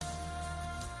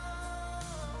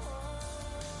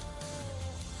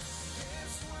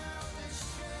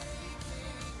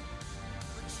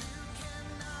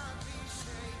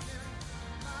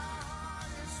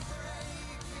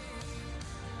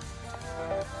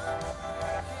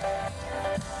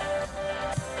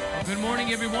Good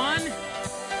morning, everyone. Good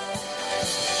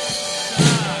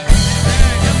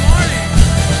morning.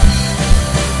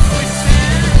 We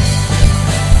stand.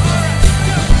 All right,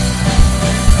 go.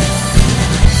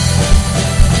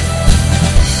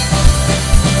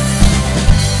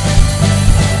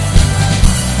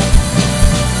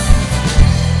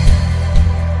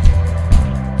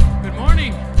 Good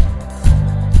morning.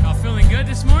 Y'all feeling good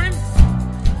this morning?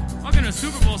 Welcome to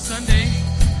Super Bowl Sunday.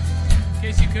 In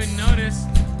case you couldn't notice.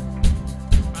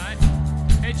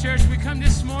 Hey church, we come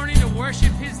this morning to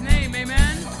worship His name,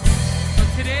 amen? So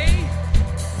today,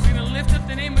 we're going to lift up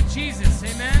the name of Jesus,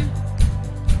 amen?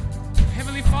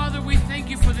 Heavenly Father, we thank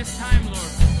You for this time,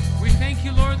 Lord. We thank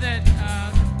You, Lord, that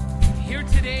here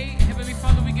today, Heavenly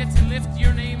Father, we get to lift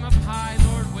Your name up high,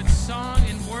 Lord, with song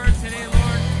and word today,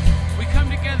 Lord. We come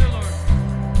together, Lord.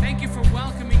 Thank You for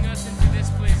welcoming us into this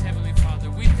place, Heavenly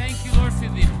Father. We thank You, Lord, for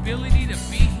the ability to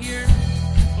be here.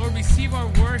 Lord, receive our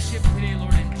worship today,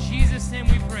 Lord. In Jesus' name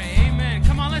we pray. Amen.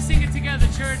 Come on, let's sing it together,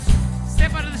 church.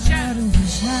 Step out of the shadows.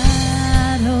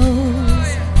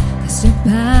 Step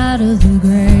out of the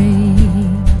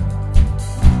grave.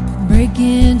 Break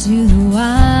into the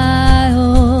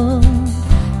wild.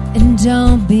 And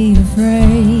don't be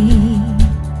afraid.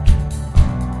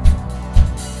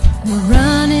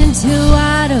 Run into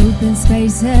wide open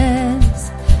spaces.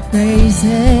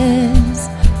 Graces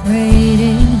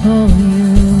waiting for you.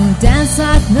 Dance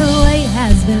like the weight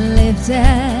has been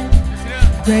lifted.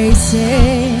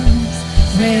 Graces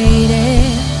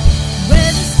waiting.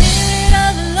 Where the Spirit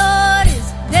of the Lord is,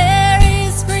 there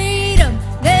is freedom.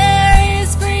 There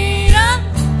is freedom.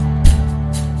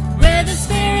 Where the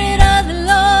Spirit of the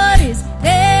Lord is,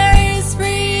 there is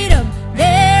freedom.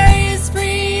 There is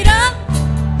freedom.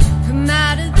 Come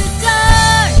out of the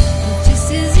dark,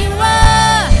 just as you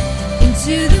are,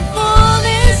 into the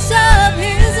fullness of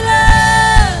His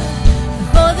love.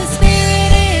 For the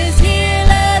Spirit is here,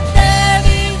 let there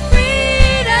be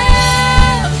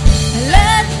freedom.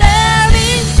 Let there be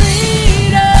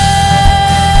freedom.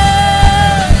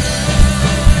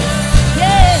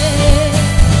 Yeah.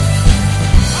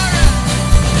 All right.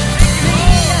 Thank you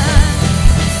all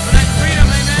for that freedom,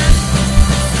 amen.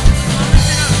 Come on, lift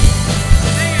it up.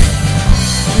 Sing it.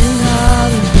 Bring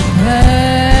all of the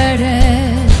burdens,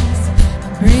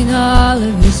 bring all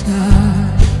of your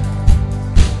scars.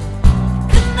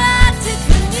 Come back to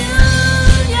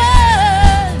communion,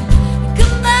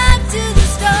 come back to the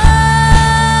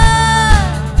start.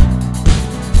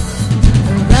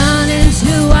 Run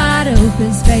into wide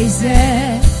open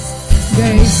spaces,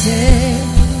 graces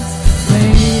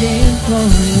waiting for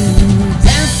you.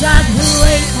 Dance like the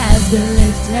weight has been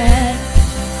lifted,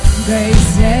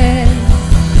 graces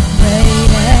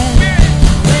waiting.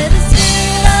 Where the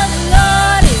Spirit of the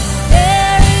Lord is,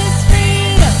 there is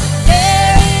freedom.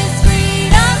 There is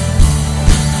freedom.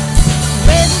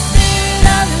 Where the Spirit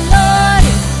of the Lord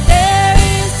is, there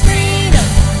is freedom.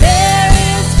 There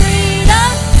is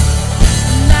freedom.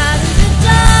 Come out of the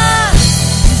dark,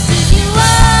 just as you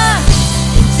are,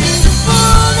 into the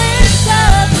fullness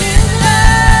of His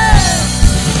love.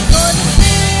 For the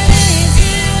Spirit is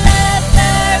here, let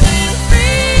there be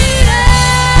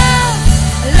freedom.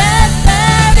 Let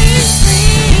there be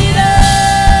freedom.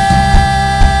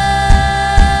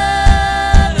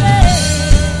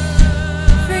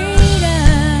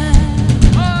 Freedom.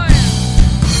 Oh, yeah.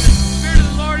 Spirit of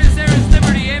the Lord is there is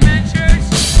liberty. Amen, church.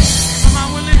 Come on,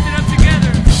 we'll lift it up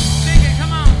together. Sing it.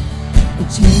 Come on. The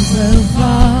chains will Come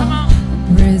fall, on.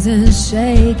 prisons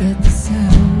shake at the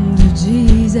sound of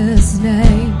Jesus'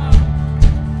 name.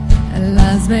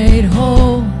 Lives made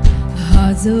whole,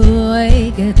 hearts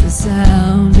awake at the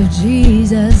sound of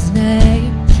Jesus'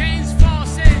 name. Chains fall,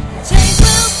 say it. Chains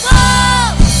will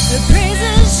fall, the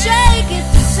prisons shake at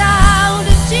the sound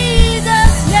of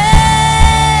Jesus'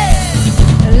 name.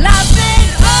 Lives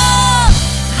made whole,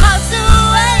 hearts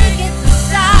awake at the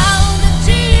sound of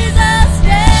Jesus'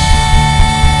 name.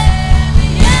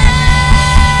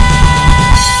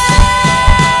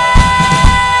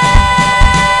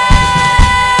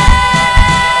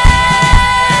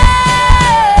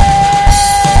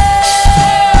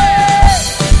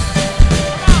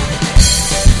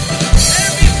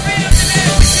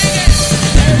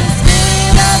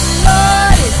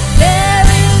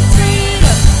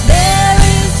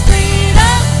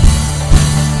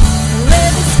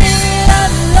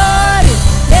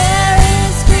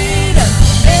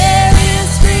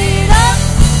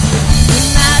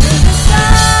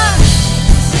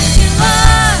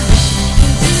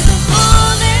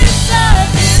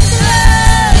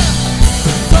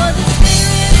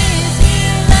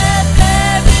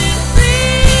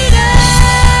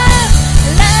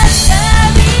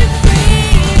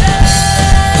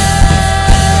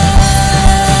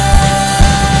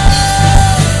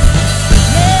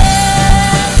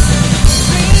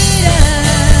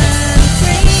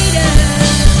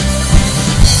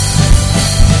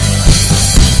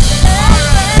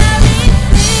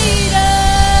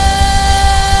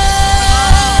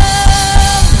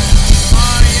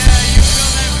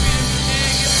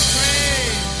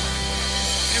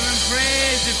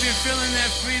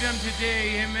 freedom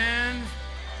today. Amen.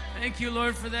 Thank you,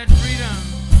 Lord, for that freedom.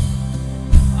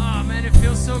 Oh, man, it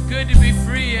feels so good to be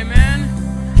free. Amen.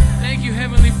 Thank you,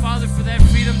 Heavenly Father, for that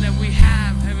freedom that we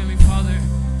have, Heavenly Father.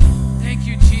 Thank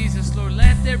you, Jesus, Lord.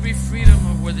 Let there be freedom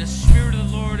of where the Spirit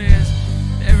of the Lord is.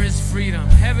 There is freedom.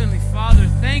 Heavenly Father,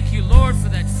 thank you, Lord, for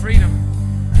that freedom.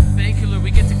 Thank you, Lord.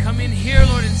 We get to come in here,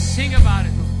 Lord, and sing about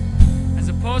it, Lord. As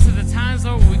opposed to the times,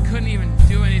 Lord, where we couldn't even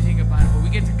do anything about it. But we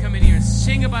get to come in here and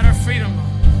sing about our freedom, Lord.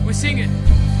 We sing it.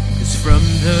 'Cause from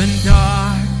the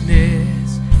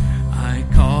darkness I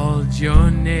called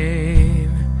your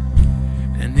name,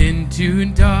 and into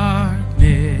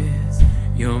darkness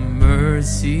your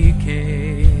mercy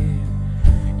came.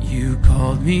 You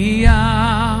called me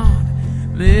out,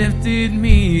 lifted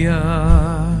me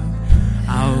up.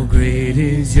 How great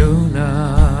is your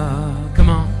love? Come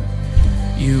on.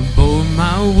 You bore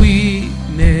my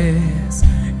weakness,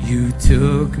 you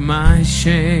took my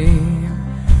shame,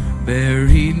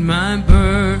 buried my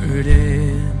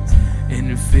burdens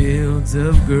in fields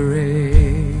of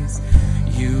grace.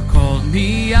 You called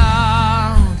me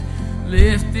out,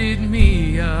 lifted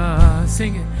me up.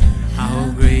 Sing it. How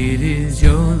great is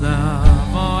your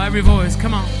love? Oh, every voice,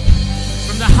 come on.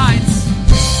 From the heights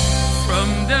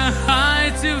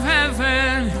of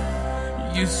heaven,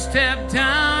 you stepped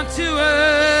down to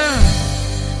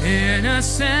earth.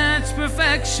 Innocence,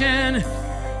 perfection,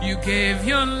 you gave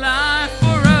your life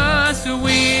for us.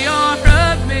 We are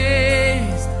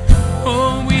amazed.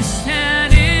 Oh, we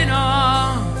stand in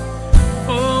awe.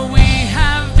 Oh, we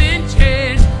have been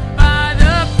changed by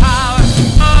the power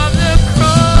of the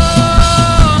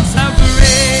cross. How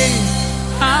great,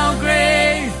 how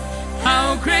great,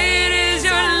 how great is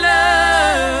your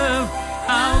love.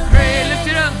 How great, lift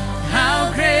it up.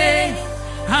 How great,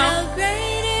 how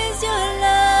great is your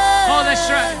love. Oh, that's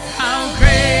right. How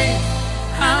great,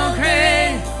 how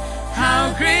great,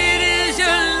 how great is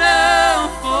your love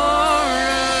for us.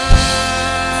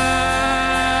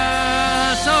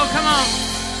 Oh, come on,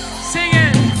 sing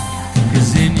it.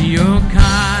 'Cause in your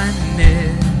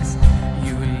kindness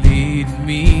you lead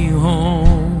me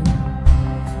home,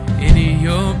 in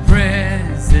your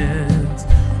presence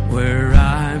where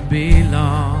I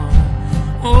belong.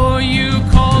 Oh, you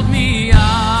called me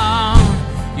out,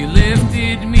 you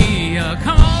lifted me up.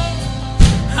 Come on.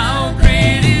 How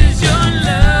great is your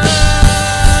love?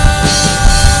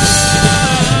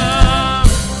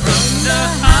 From the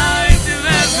heights of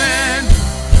heaven,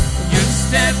 you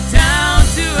stepped down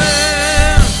to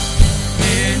earth.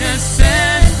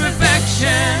 Innocence,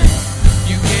 perfection,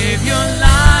 you gave your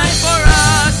life for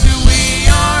us. We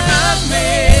are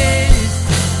amazed.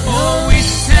 Oh, we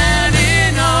stand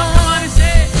in awe. Come on and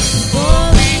say,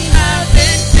 oh, we have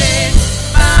been changed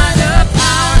by the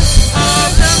power of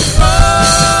the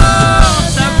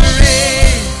cross. How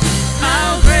great, how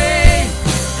great,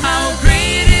 how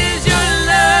great is your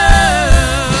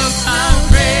love? How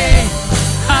great,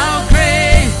 how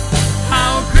great,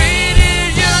 how great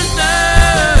is your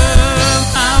love?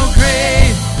 How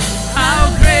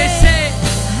great, say,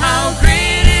 how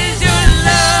great is your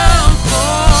love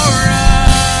for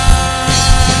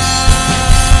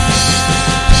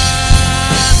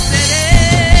us? It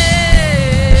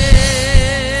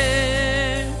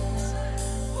is.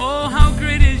 Oh, how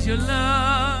great is your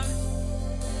love?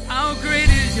 How great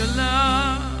is your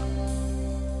love?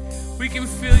 We can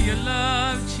feel your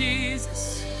love,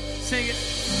 Jesus. Sing it.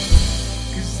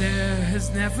 'Cause there has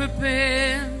never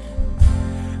been,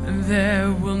 and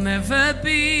there will never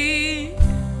be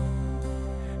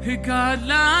a God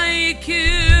like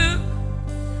you,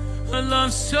 a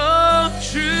love so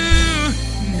true.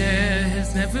 And there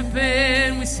has never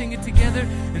been, we sing it together,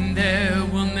 and there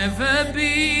will never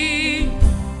be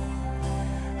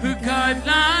a God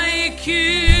like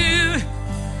you,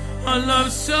 a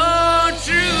love so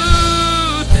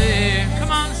true. There,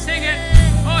 come on, sing it.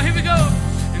 Oh, here we go.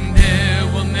 And there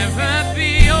will never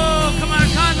be, oh, come on, a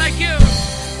God like you,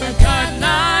 a God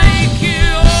like you.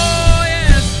 Oh,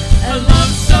 yes, a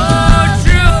love so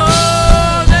true.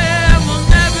 Oh, there will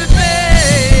never be,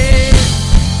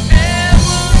 there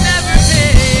will never be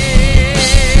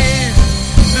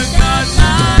a God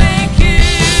like you,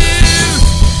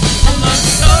 a love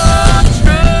so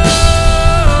true.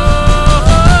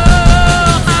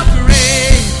 How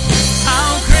great, how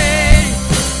great,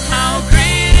 how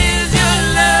great is your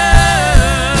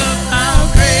love? How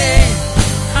great,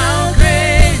 how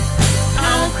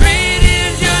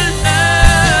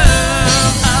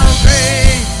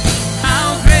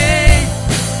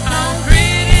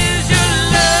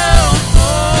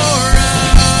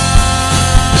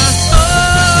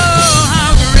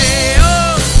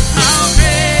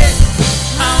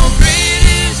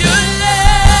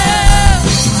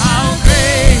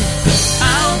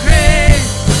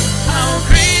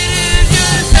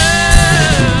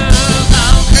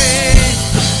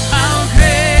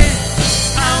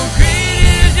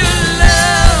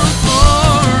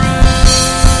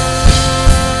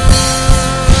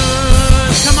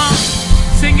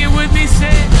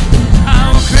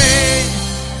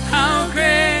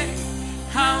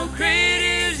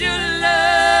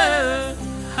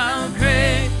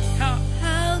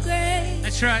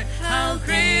That's right. How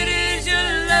great is your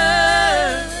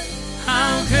love?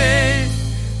 How great,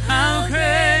 how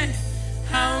great,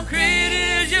 how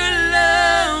great is your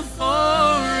love for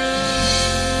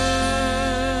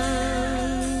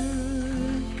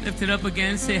us. Lift it up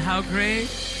again. Say, how great,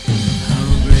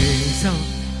 how great, so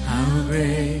how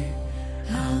great,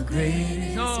 how great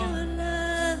is your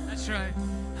love. That's right.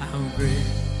 How great.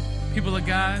 People of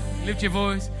God, lift your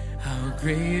voice. How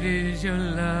great is your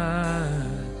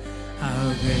love?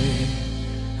 How great,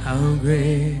 how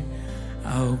great,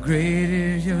 how great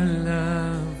is your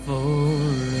love for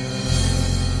us?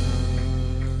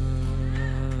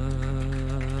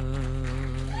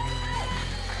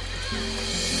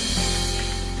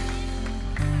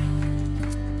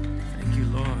 Thank you,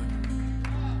 Lord.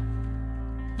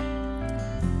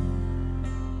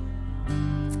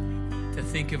 To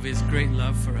think of His great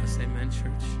love for us, amen,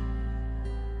 church.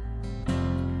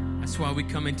 That's why we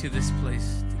come into this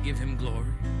place, to give Him glory.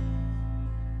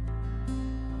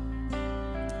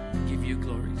 Give you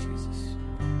glory, Jesus.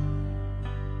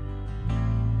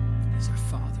 He's our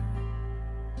Father.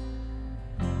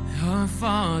 Our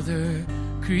Father,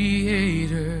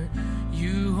 Creator,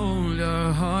 you hold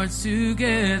our hearts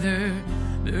together.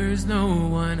 There's no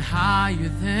one higher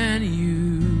than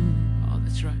you. Oh,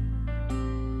 that's right.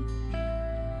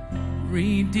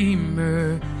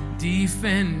 Redeemer,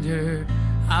 Defender,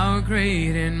 our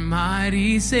great and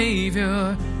mighty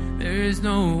Savior, there's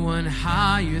no one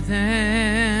higher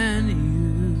than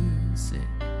you. Say,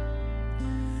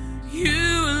 you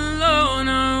alone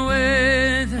are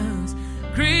with us,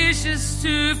 gracious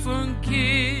to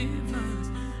forgive us.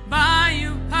 By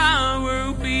your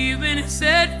power we've been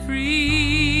set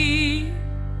free.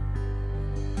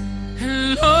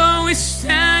 And Lord, we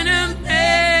stand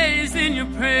amazed in your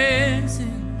presence,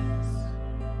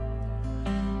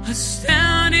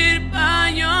 astounded by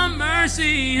your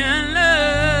mercy and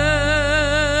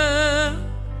love.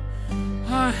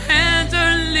 Our hands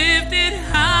are lifted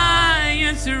high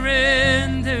in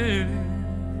surrender.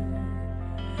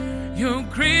 Your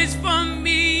grace for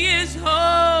me is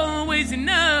always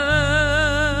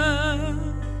enough.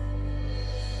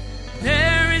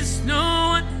 There is no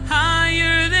one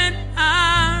higher than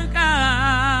our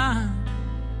God.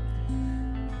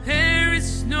 There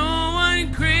is no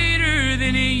one greater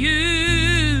than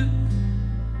you.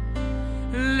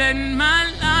 Let my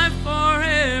life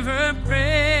forever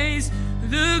praise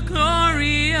the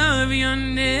glory of your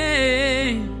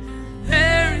name.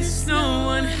 There is no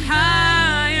one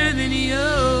higher than you.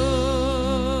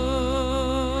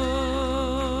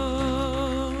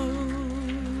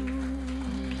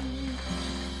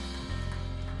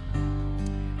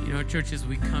 You know, church, as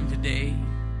we come today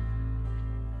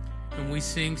and we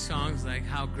sing songs like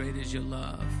How Great Is Your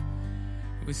Love,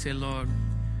 we say, Lord,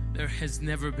 there has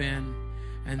never been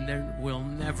and there will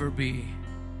never be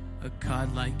a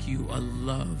God like you, a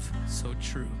love so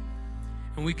true.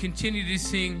 And we continue to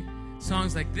sing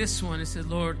songs like this one. It said,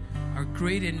 Lord, our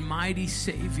great and mighty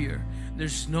Savior,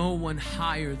 there's no one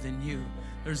higher than you.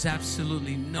 There's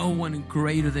absolutely no one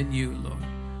greater than you, Lord.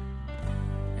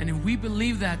 And if we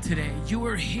believe that today, you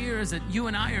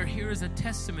and I are here as a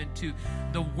testament to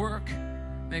the work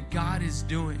that God is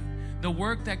doing, the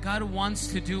work that God wants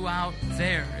to do out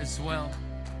there as well.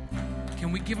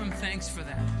 Can we give Him thanks for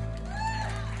that?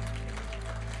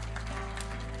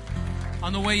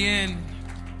 On the way in,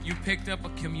 you picked up a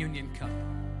communion cup.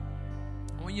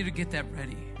 I want you to get that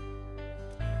ready.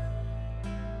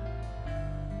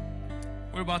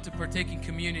 We're about to partake in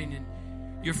communion, and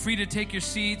you're free to take your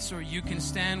seats, or you can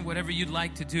stand, whatever you'd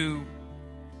like to do.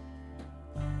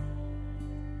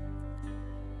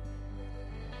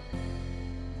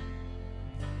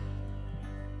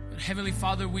 But Heavenly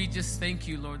Father, we just thank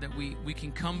you, Lord, that we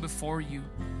can come before you.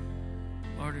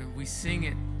 Lord, we sing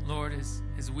it, Lord,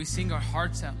 as we sing our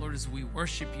hearts out, Lord, as we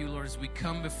worship you, Lord, as we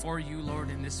come before you,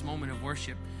 Lord, in this moment of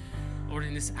worship. Lord,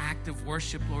 in this act of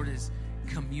worship, Lord, is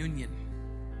communion.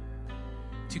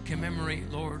 To commemorate,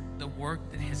 Lord, the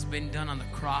work that has been done on the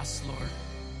cross, Lord.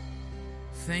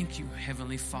 Thank you,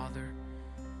 Heavenly Father.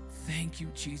 Thank you,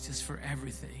 Jesus, for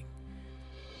everything.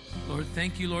 Lord,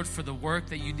 thank you, Lord, for the work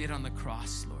that you did on the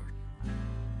cross, Lord.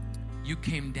 You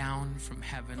came down from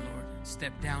heaven, Lord, and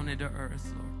stepped down into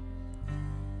earth, Lord,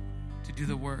 to do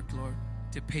the work, Lord,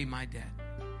 to pay my debt.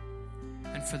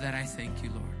 And for that, I thank you,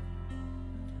 Lord.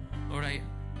 Lord,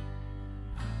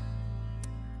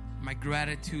 my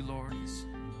gratitude, Lord, is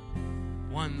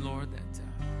one, Lord, that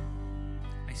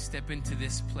I step into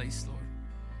this place, Lord.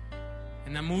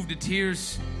 And I'm moved to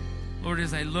tears, Lord,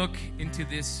 as I look into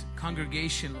this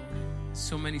congregation, Lord.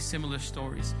 So many similar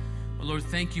stories. But Lord,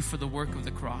 thank you for the work of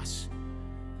the cross.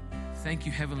 Thank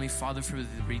you, Heavenly Father, for the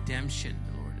redemption,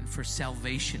 Lord, and for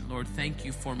salvation. Lord, thank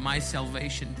you for my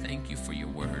salvation. Thank you for your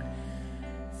word.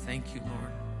 Thank you,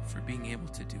 Lord, for being able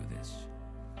to do this.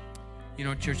 You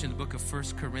know, church, in the book of 1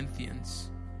 Corinthians,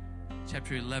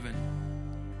 chapter 11,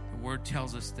 the word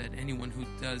tells us that anyone who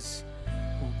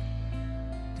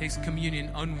takes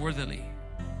communion unworthily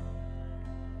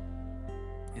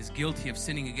is guilty of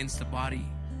sinning against the body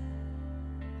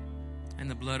and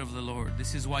the blood of the Lord.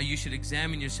 This is why you should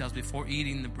examine yourselves before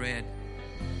eating the bread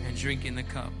and drinking the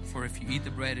cup. For if you eat the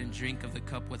bread and drink of the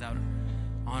cup without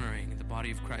honoring the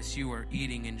body of Christ, you are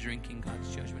eating and drinking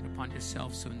God's judgment upon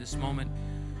yourself. So in this moment,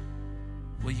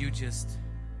 will you just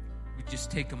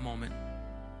take a moment?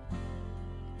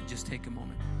 Just take a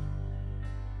moment.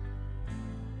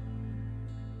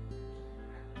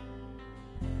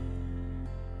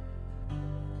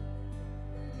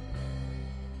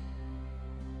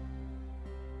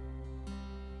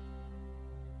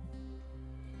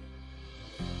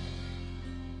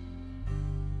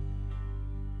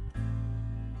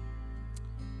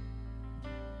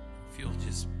 If you'll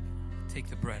just take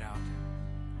the bread out.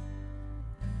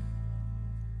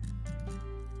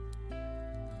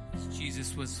 As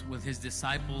Jesus was with his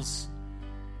disciples,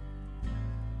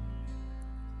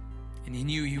 and he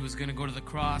knew he was going to go to the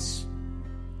cross,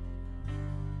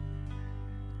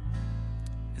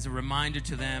 as a reminder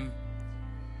to them,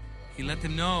 he let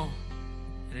them know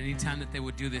at any time that they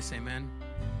would do this. Amen.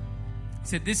 He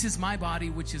said, "This is my body,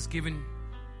 which is given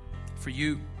for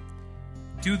you.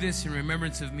 Do this in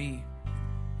remembrance of me."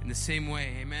 In the same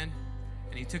way, amen.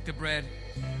 And he took the bread.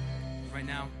 Right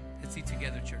now, let's eat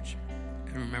together, church,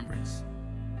 in remembrance.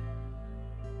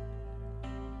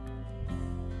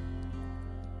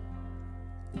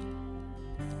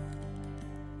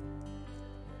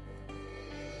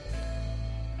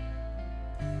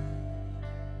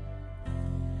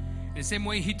 In the same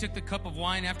way, he took the cup of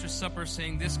wine after supper,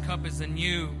 saying, "This cup is the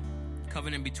new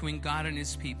covenant between God and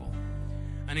his people,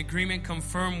 an agreement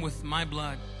confirmed with my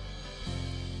blood."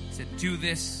 He said, "Do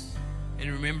this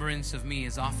in remembrance of me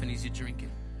as often as you drink it."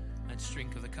 Let's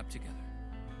drink of the cup together.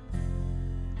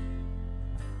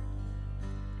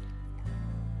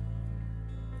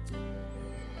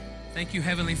 Thank you,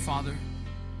 Heavenly Father.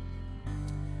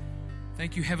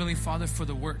 Thank you, Heavenly Father, for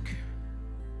the work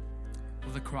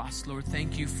of the cross, Lord.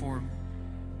 Thank you for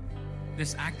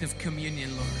this act of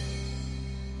communion, Lord.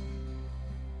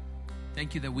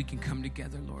 Thank you that we can come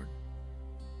together, Lord.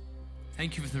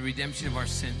 Thank you for the redemption of our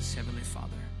sins, Heavenly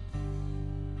Father.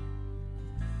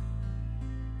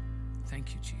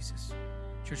 Thank you, Jesus.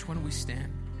 Church, why don't we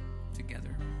stand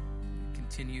together and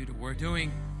continue to work,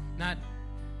 doing not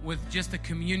with just the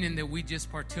communion that we just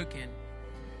partook in,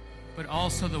 but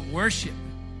also the worship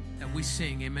that we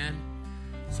sing, amen?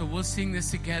 So we'll sing this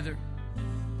together.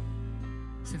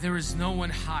 So there is no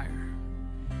one higher.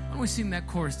 Why don't we sing that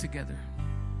chorus together?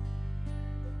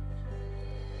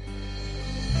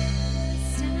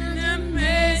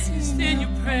 Amazed in your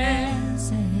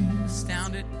presence,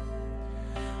 astounded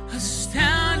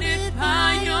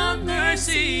by your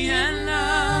mercy and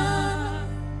love.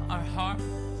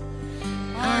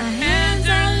 Our hands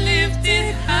are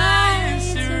lifted high and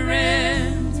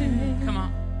surrendered. Come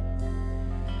on.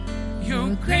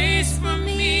 Your grace for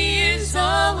me is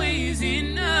always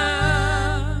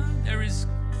enough. There is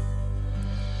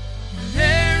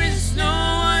no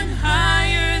one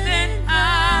higher than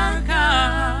our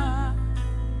God.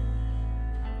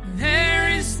 There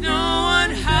is no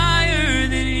one higher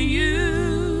than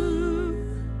you.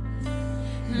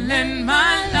 Let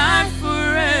my life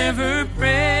forever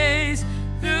praise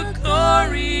the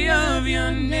glory of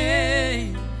your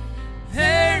name.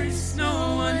 There is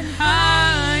no one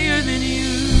higher than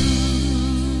you.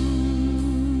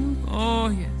 Oh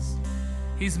yes,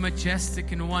 he's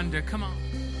majestic in wonder. Come on.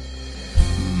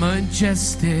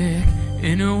 Majestic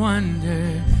in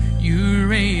wonder, you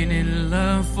reign in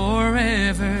love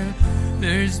forever.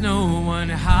 There's no one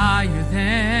higher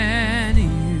than you.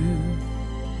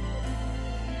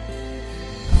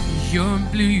 Your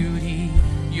beauty,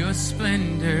 your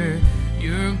splendor,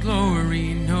 your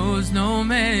glory knows no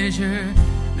measure.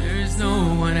 There's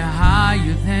no one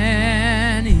higher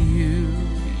than you.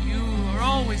 You are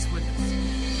always with us.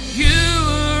 You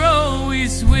are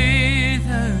always with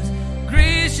us.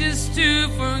 Gracious to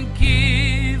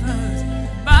forgive us.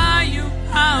 By your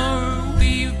power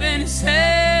we've been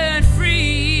set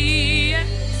free.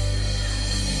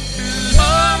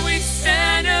 Lord, we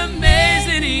stand amazed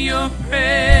in your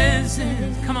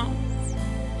presence. Come on.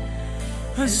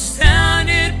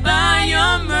 Astounded by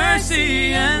your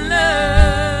mercy and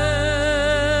love.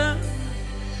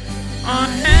 Our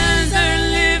hands are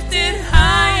lifted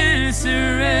high and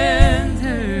surrendered.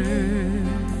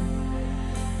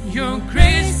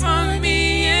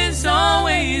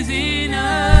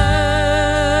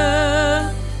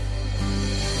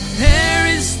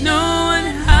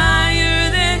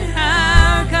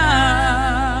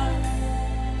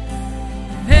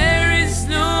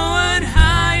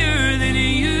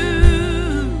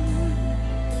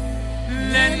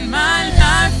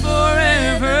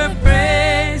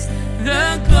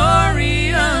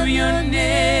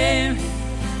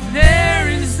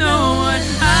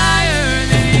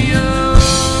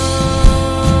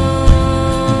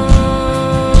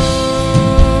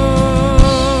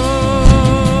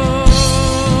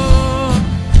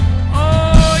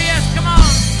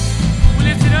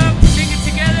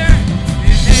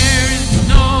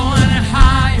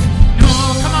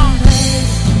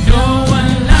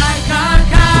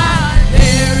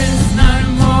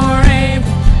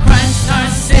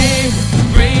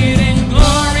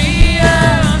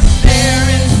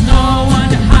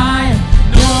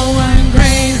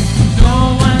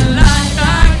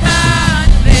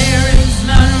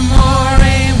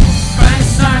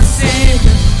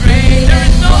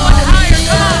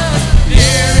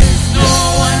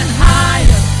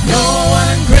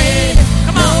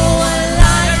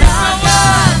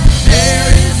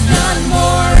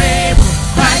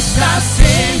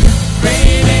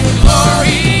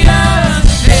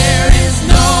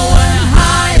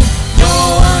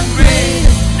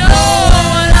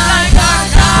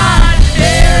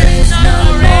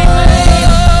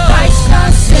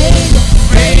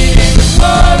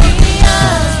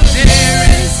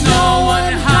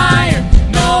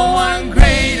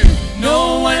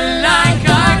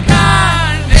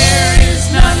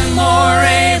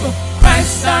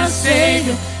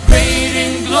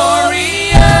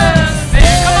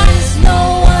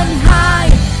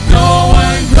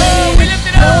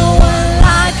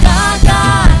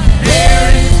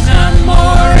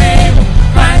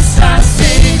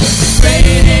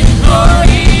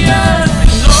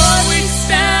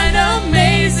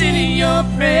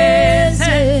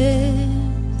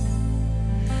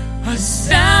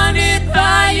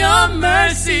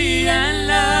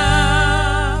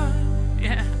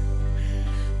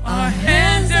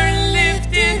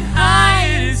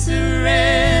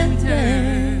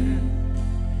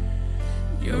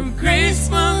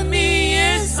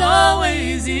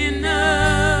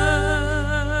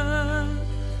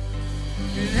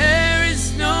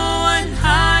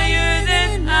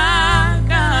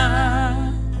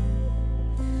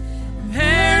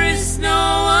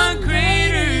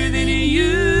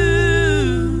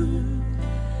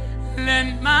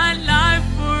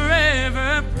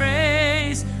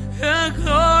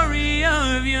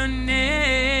 one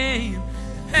name.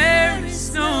 There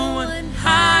is no one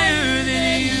higher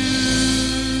than you.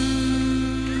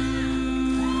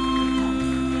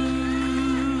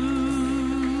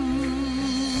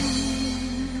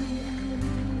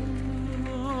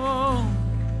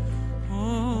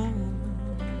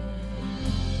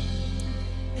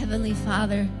 Heavenly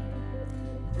Father,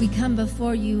 we come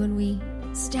before you and we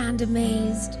stand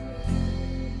amazed.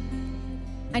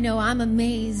 I know I'm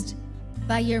amazed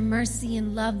by your mercy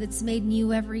and love that's made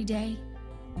new every day.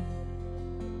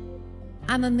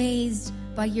 I'm amazed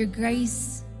by your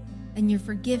grace and your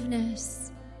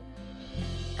forgiveness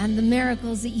and the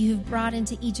miracles that you have brought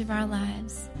into each of our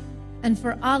lives. And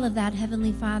for all of that,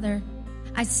 Heavenly Father,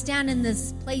 I stand in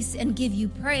this place and give you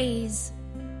praise.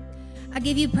 I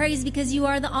give you praise because you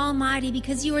are the Almighty,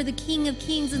 because you are the King of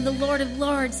Kings and the Lord of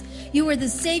Lords. You are the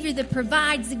Savior that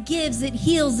provides, that gives, that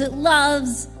heals, that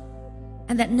loves,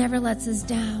 and that never lets us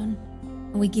down.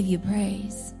 And we give you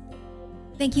praise.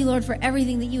 Thank you, Lord, for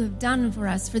everything that you have done for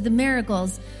us, for the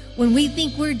miracles. When we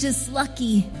think we're just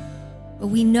lucky, but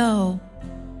we know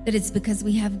that it's because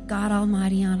we have God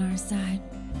Almighty on our side.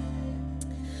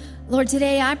 Lord,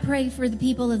 today I pray for the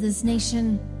people of this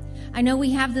nation. I know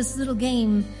we have this little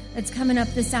game that's coming up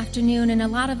this afternoon, and a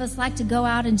lot of us like to go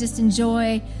out and just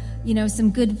enjoy,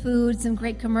 some good food, some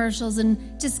great commercials,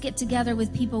 and just get together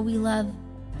with people we love.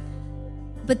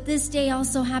 But this day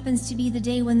also happens to be the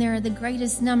day when there are the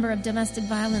greatest number of domestic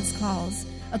violence calls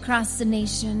across the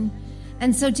nation.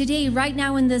 And so today, right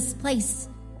now in this place,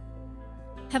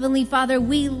 Heavenly Father,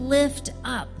 we lift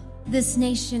up this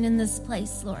nation in this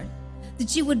place, Lord,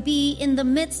 that you would be in the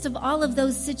midst of all of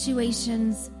those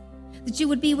situations, that you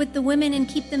would be with the women and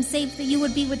keep them safe, that you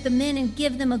would be with the men and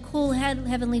give them a cool head,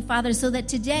 Heavenly Father, so that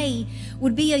today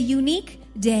would be a unique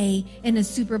day in a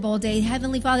Super Bowl day,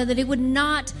 Heavenly Father, that it would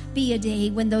not be a day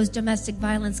when those domestic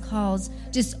violence calls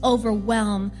just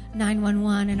overwhelm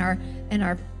 911 and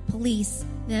our police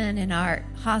and our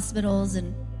hospitals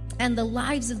and the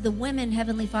lives of the women,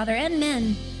 Heavenly Father, and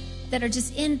men that are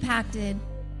just impacted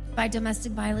by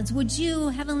domestic violence. Would you,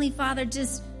 Heavenly Father,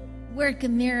 just work a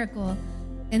miracle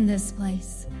in this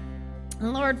place?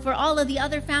 And Lord, for all of the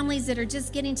other families that are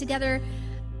just getting together,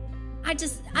 I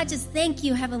just thank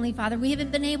you, Heavenly Father. We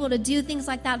haven't been able to do things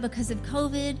like that because of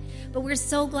COVID, but we're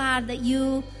so glad that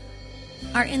you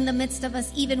are in the midst of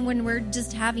us, even when we're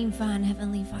just having fun,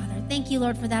 Heavenly Father. Thank you,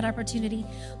 Lord, for that opportunity.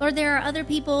 Lord, there are other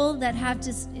people that have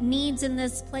just needs in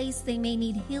this place. They may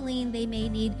need healing. They may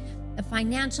need a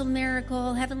financial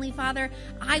miracle. Heavenly Father,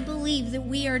 I believe that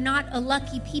we are not a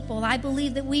lucky people. I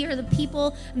believe that we are the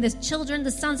people and the children, the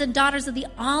sons and daughters of the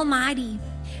Almighty.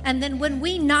 And then when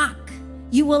we knock,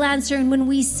 you will answer, and when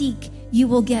we seek, you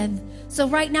will give. So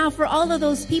right now, for all of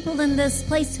those people in this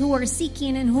place who are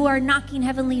seeking and who are knocking,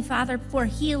 Heavenly Father, for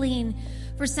healing,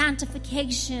 for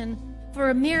sanctification, for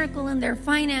a miracle in their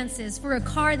finances, for a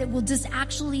car that will just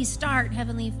actually start,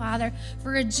 Heavenly Father,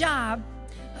 for a job,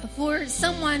 for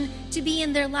someone to be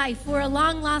in their life, for a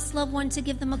long-lost loved one to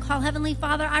give them a call. Heavenly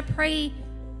Father, I pray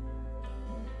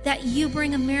that you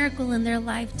bring a miracle in their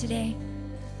life today.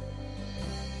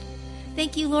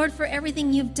 Thank you, Lord, for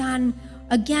everything you've done.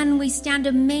 Again, we stand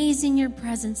amazed in your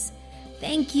presence.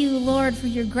 Thank you, Lord, for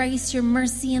your grace, your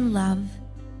mercy, and love.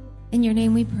 In your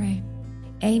name we pray.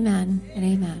 Amen and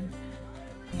amen.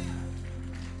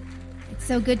 It's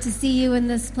so good to see you in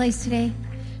this place today.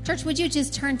 Church, would you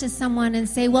just turn to someone and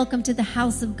say, welcome to the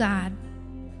house of God?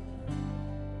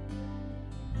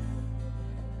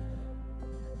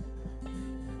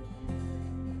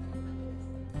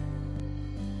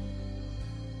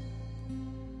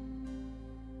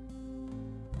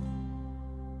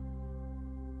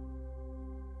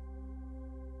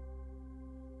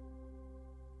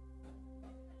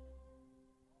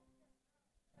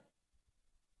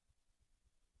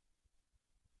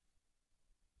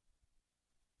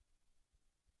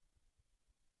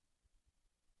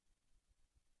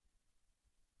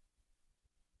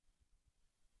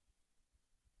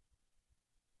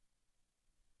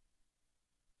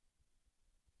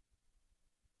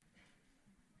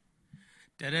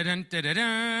 Da-da-dun,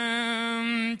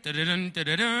 da-da-dun, da-da-dun,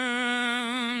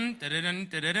 da-da-dun, da-da-dun,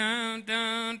 da-da-dun,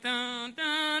 dun, dun,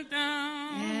 dun,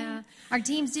 dun. Yeah, our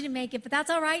teams didn't make it, but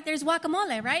that's all right. There's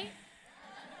guacamole, right?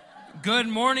 Good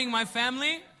morning, my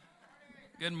family.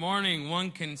 Good morning.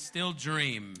 One can still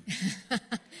dream.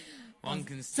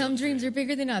 Some dreams are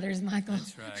bigger than others, Michael.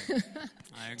 That's right.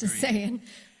 I agree. Just saying.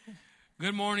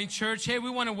 Good morning, church. Hey, we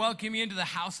want to welcome you into the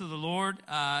house of the Lord.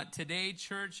 Today,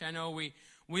 church, I know we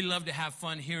We love to have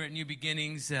fun here at New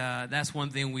Beginnings. That's one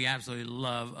thing we absolutely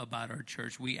love about our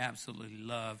church. We absolutely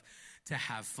love to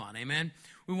have fun. Amen.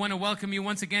 We want to welcome you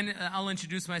once again. I'll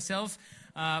introduce myself.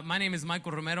 My name is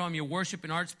Michael Romero. I'm your worship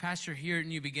and arts pastor here at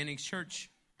New Beginnings Church.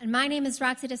 And my name is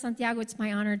Roxy de Santiago. It's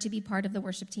my honor to be part of the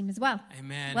worship team as well.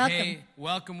 Amen. Welcome. Hey,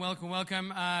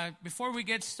 welcome. Before we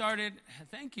get started,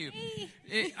 thank you.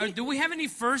 Hey. Do we have any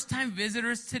first-time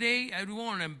visitors today? I don't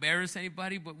want to embarrass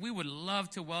anybody, but we would love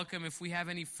to welcome if we have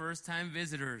any first-time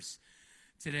visitors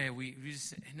today. We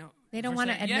just they don't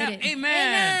want to admit it.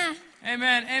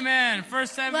 Amen.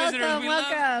 First-time visitors.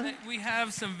 Welcome. We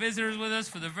have some visitors with us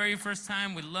for the very first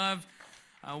time. We love.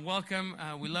 Welcome.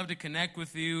 We love to connect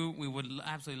with you. We would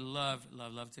absolutely love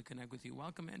to connect with you.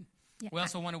 Welcome in. Yeah. We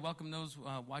also want to welcome those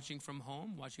watching from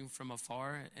home, watching from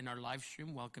afar in our live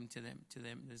stream. Welcome to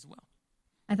them as well.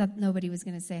 I thought nobody was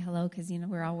going to say hello because,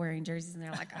 we're all wearing jerseys and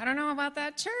they're like, I don't know about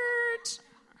that church.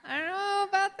 I don't know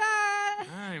about that.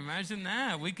 Imagine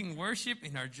that. We can worship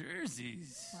in our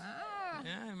jerseys. Wow.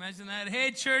 Yeah, imagine that.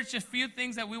 Hey, church, a few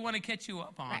things that we want to catch you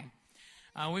up on. Right.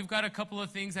 We've got a couple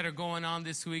of things that are going on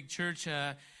this week, church.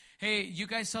 Hey, you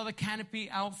guys saw the canopy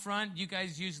out front. You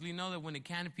guys usually know that when the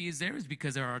canopy is there, it's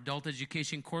because our adult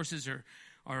education courses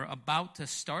are about to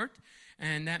start,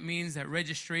 and that means that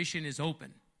registration is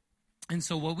open. And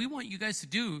so what we want you guys to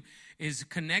do is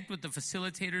connect with the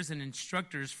facilitators and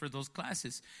instructors for those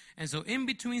classes. And so in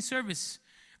between services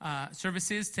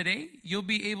today, you'll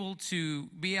be able to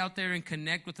be out there and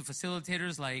connect with the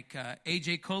facilitators like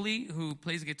AJ Coley, who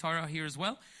plays guitar out here as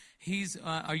well. He's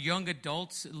a young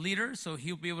adults leader, so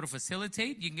he'll be able to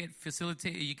facilitate. You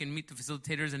can meet the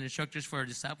facilitators and instructors for our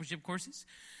discipleship courses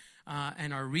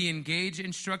and our re-engage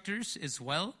instructors as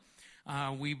well.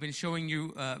 We've been showing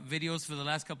you videos for the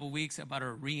last couple of weeks about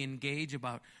our re-engage,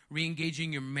 about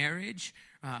re-engaging your marriage,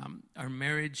 our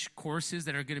marriage courses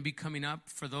that are going to be coming up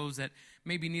for those that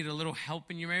maybe need a little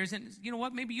help in your marriage. And you know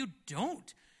what? Maybe you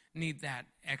don't need that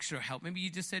extra help. Maybe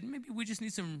you just said, maybe we just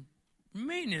need some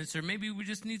maintenance, or maybe we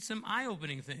just need some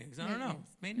eye-opening things. I don't know.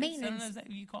 Maintenance. I don't know, is that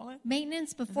what you call it?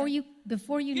 Maintenance before you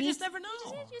need. You just never know.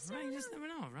 You just never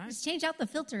know, right? Just change out the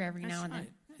filter every now and then.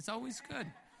 It's always good.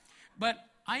 But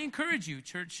I encourage you,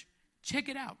 church, check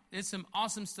it out. There's some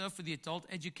awesome stuff for the adult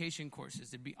education courses.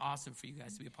 It'd be awesome for you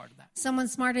guys to be a part of that. Someone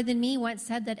smarter than me once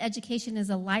said that education is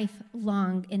a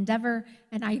lifelong endeavor,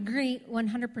 and I agree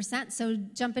 100%. So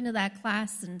jump into that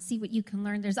class and see what you can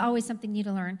learn. There's always something new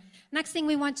to learn. Next thing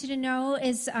we want you to know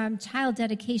is child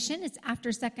dedication. It's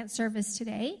after second service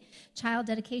today. Child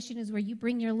dedication is where you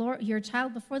bring your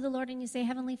child before the Lord and you say,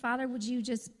 Heavenly Father, would you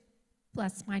just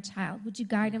bless my child? Would you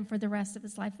guide him for the rest of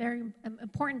his life? Very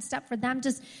important step for them.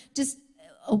 Just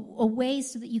a way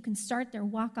so that you can start their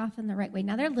walk off in the right way.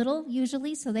 Now, they're little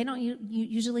usually, so they don't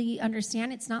usually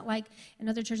understand. It's not like in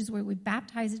other churches where we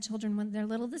baptize the children when they're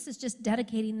little. This is just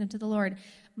dedicating them to the Lord,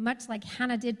 much like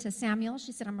Hannah did to Samuel.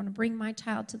 She said, I'm going to bring my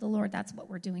child to the Lord. That's what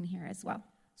we're doing here as well.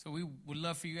 So we would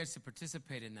love for you guys to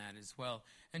participate in that as well.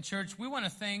 And church, we want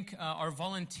to thank our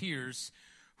volunteers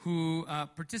who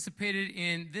participated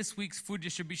in this week's food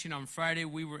distribution on Friday.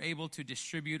 We were able to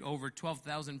distribute over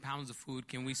 12,000 pounds of food.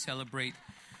 Can we celebrate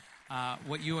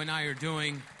what you and I are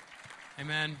doing?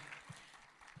 Amen.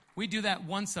 We do that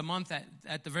once a month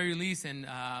at the very least, and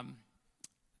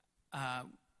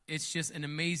it's just an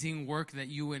amazing work that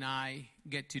you and I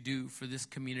get to do for this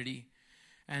community.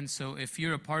 And so if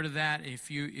you're a part of that, if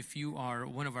you are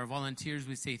one of our volunteers,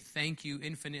 we say thank you,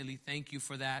 infinitely thank you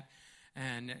for that.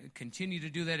 And continue to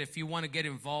do that. If you want to get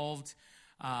involved,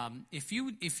 if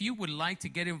you would like to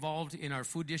get involved in our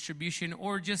food distribution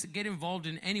or just get involved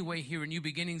in any way here at New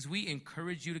Beginnings, we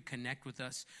encourage you to connect with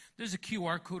us. There's a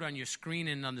QR code on your screen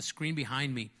and on the screen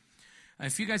behind me.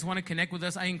 If you guys want to connect with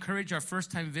us, I encourage our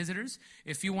first-time visitors.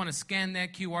 If you want to scan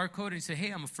that QR code and say,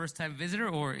 hey, I'm a first-time visitor,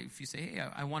 or if you say, hey,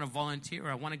 I want to volunteer,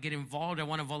 or I want to get involved, I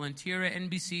want to volunteer at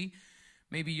NBC.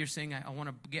 Maybe you're saying, I want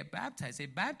to get baptized. A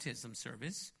baptism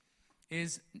service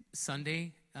is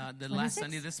Sunday, the 26th. Last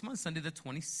Sunday of this month, Sunday the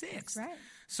 26th. That's right.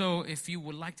 So if you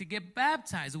would like to get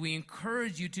baptized, we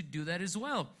encourage you to do that as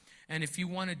well. And if you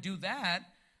want to do that,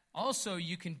 also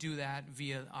you can do that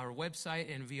via our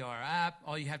website and via our app.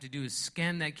 All you have to do is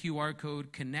scan that QR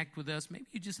code, connect with us. Maybe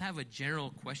you just have a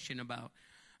general question about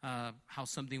how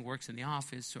something works in the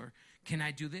office, or can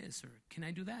I do this, or can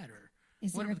I do that, or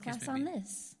is there a class on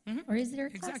this? Mm-hmm. Or is there a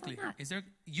class on that?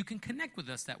 You can connect with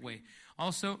us that way.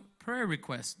 Also, prayer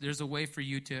requests. There's a way for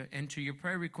you to enter your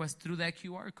prayer request through that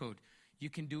QR code. You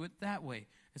can do it that way.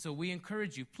 And so we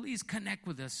encourage you, please connect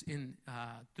with us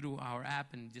through our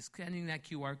app, and just scanning that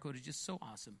QR code is just so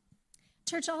awesome.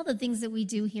 Church, all the things that we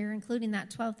do here, including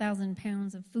that 12,000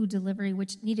 pounds of food delivery,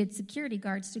 which needed security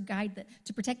guards to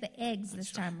protect the eggs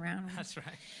this time around. That's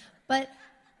right. But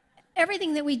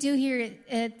everything that we do here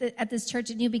at this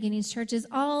church, at New Beginnings Church, is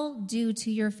all due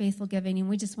to your faithful giving, and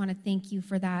we just want to thank you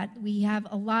for that. We have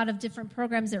a lot of different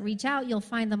programs that reach out. You'll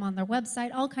find them on their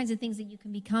website, all kinds of things that you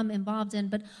can become involved in,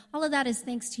 but all of that is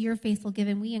thanks to your faithful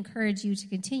giving. We encourage you to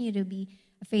continue to be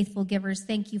faithful givers.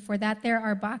 Thank you for that. There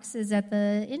are boxes at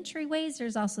the entryways.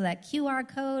 There's also that QR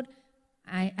code.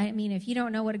 I mean, if you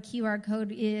don't know what a QR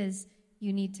code is,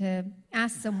 you need to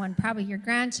ask someone, probably your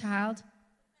grandchild,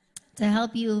 to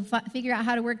help you figure out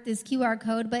how to work this QR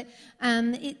code. But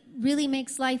it really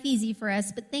makes life easy for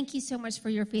us. But thank you so much for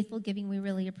your faithful giving. We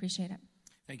really appreciate it.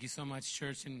 Thank you so much,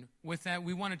 church. And with that,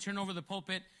 we want to turn over the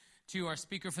pulpit to our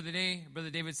speaker for the day,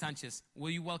 Brother David Sanchez. Will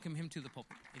you welcome him to the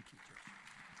pulpit? Thank you, church.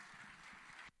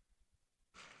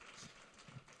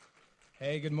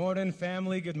 Hey, good morning,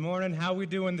 family. Good morning. How we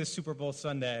doing this Super Bowl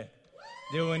Sunday?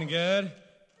 Doing good?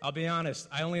 I'll be honest.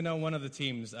 I only know one of the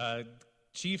teams.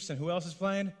 Chiefs, and who else is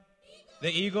playing? The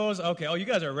Eagles? Okay. Oh, you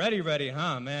guys are ready,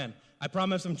 huh, man? I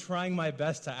promise I'm trying my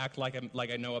best to act like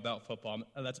I know about football.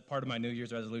 That's part of my New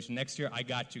Year's resolution. Next year, I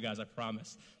got you guys, I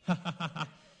promise.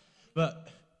 But,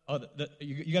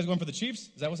 you guys going for the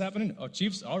Chiefs? Is that what's happening? Oh,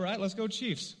 Chiefs? All right, let's go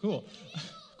Chiefs. Cool.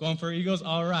 Going for Eagles?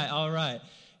 All right.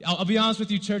 I'll be honest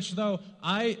with you, church, though.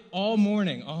 All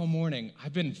morning,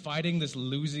 I've been fighting this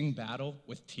losing battle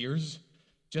with tears.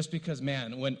 Just because,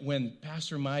 man, when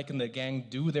Pastor Mike and the gang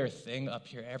do their thing up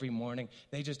here every morning,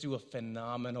 they just do a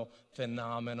phenomenal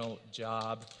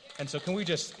job. And so can we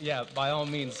just, by all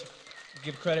means,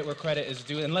 give credit where credit is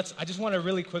due. And I just want to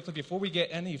really quickly, before we get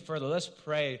any further, let's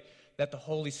pray that the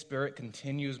Holy Spirit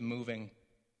continues moving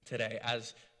today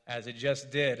as it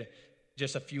just did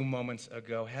just a few moments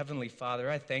ago. Heavenly Father,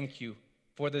 I thank you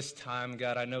for this time,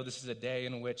 God. I know this is a day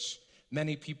in which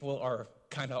many people are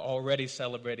kind of already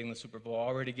celebrating the Super Bowl,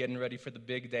 already getting ready for the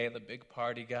big day, the big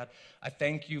party, God. I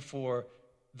thank you for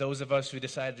those of us who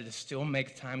decided to still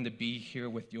make time to be here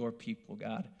with your people,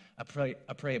 God. I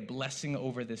pray a blessing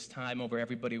over this time, over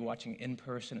everybody watching in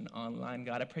person and online,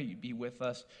 God. I pray you be with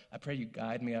us. I pray you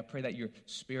guide me. I pray that your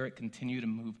Spirit continue to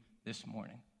move this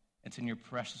morning. It's in your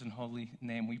precious and holy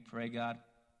name we pray, God.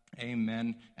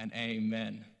 Amen and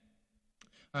amen.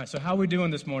 All right, so how are we doing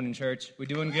this morning, church? We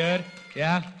doing good?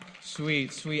 Yeah?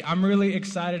 Sweet. I'm really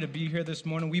excited to be here this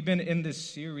morning. We've been in this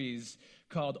series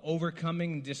called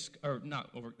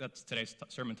that's today's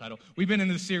sermon title. We've been in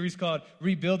this series called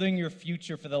Rebuilding Your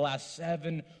Future for the last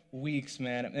 7 weeks,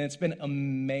 man. And it's been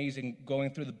amazing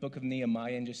going through the book of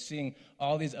Nehemiah and just seeing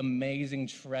all these amazing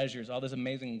treasures, all this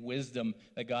amazing wisdom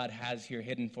that God has here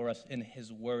hidden for us in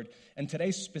his word. And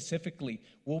today specifically,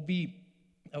 we'll be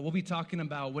talking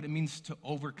about what it means to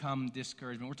overcome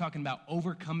discouragement. We're talking about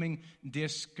overcoming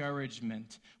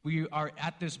discouragement. We are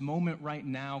at this moment right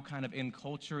now kind of in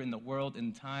culture, in the world,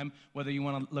 in time, whether you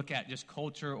want to look at just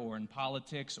culture or in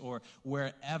politics or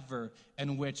wherever,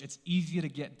 in which it's easy to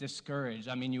get discouraged.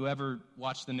 I mean, you ever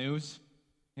watch the news?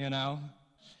 You know?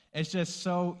 It's just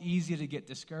so easy to get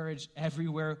discouraged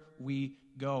everywhere we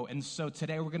go. And so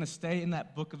today we're going to stay in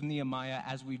that book of Nehemiah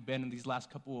as we've been in these last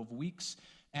couple of weeks.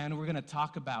 And we're going to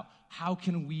talk about how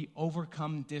can we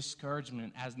overcome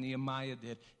discouragement as Nehemiah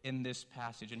did in this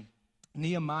passage. In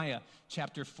Nehemiah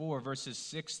chapter 4, verses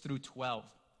 6 through 12,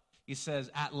 he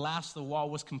says, "At last the wall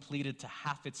was completed to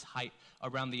half its height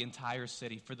around the entire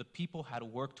city, for the people had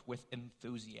worked with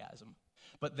enthusiasm.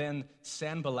 But then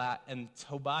Sanballat and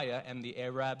Tobiah and the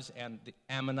Arabs and the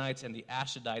Ammonites and the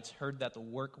Ashdodites heard that the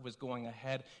work was going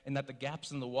ahead and that the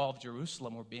gaps in the wall of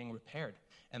Jerusalem were being repaired,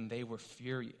 and they were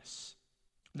furious.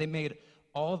 They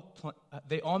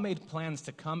all made plans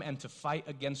to come and to fight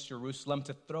against Jerusalem,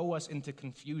 to throw us into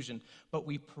confusion. But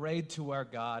we prayed to our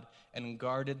God and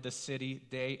guarded the city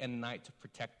day and night to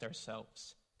protect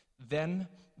ourselves. Then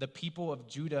the people of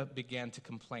Judah began to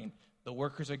complain. The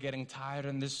workers are getting tired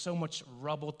and there's so much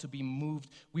rubble to be moved.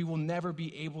 We will never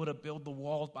be able to build the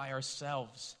wall by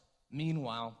ourselves.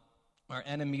 Meanwhile, our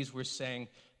enemies were saying,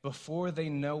 before they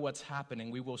know what's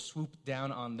happening, we will swoop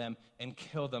down on them and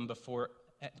kill them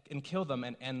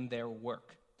and end their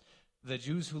work. The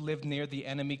Jews who lived near the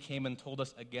enemy came and told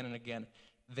us again and again,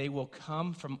 they will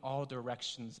come from all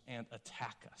directions and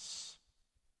attack us."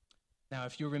 Now,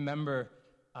 if you remember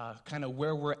kind of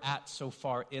where we're at so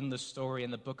far in the story in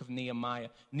the book of Nehemiah,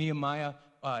 Nehemiah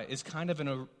is kind of in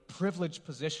a privileged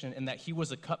position in that he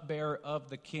was a cupbearer of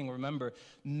the king. Remember,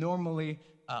 normally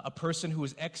a person who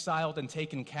is exiled and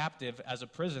taken captive as a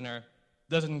prisoner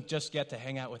doesn't just get to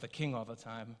hang out with a king all the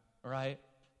time, right?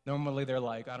 Normally they're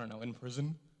like, I don't know, in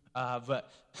prison.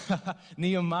 But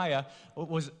Nehemiah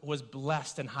was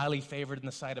blessed and highly favored in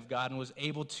the sight of God and was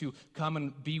able to come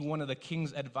and be one of the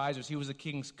king's advisors. He was the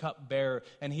king's cupbearer,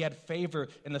 and he had favor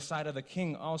in the sight of the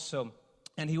king also.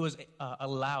 And he was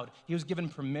he was given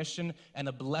permission and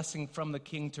a blessing from the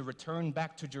king to return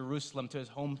back to Jerusalem, to his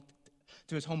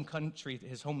home country,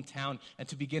 his hometown, and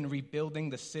to begin rebuilding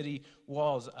the city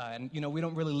walls. And we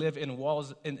don't really live in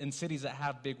walls, in cities that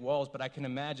have big walls, but I can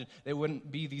imagine they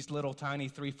wouldn't be these little tiny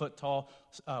 3-foot tall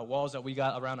walls that we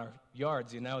got around our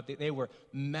yards. They were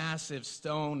massive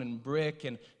stone and brick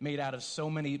and made out of so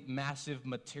many massive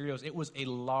materials. It was a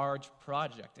large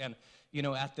project. And,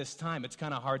 at this time, it's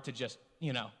kind of hard to just,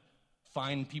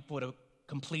 find people to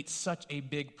complete such a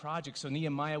big project. So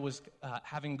Nehemiah was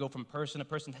having to go from person to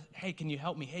person. Hey, can you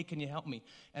help me? Hey, can you help me?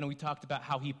 And we talked about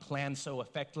how he planned so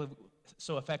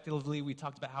effectively. We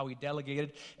talked about how he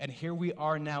delegated. And here we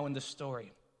are now in the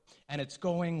story. And it's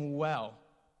going well,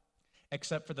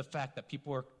 except for the fact that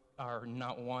people are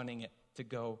not wanting it to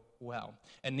go well.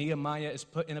 And Nehemiah is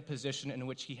put in a position in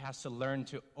which he has to learn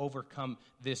to overcome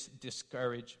this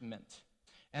discouragement.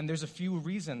 And there's a few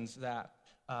reasons that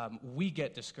we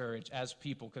get discouraged as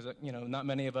people, because not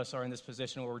many of us are in this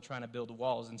position where we're trying to build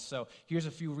walls. And so here's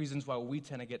a few reasons why we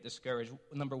tend to get discouraged.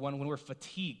 Number one, when we're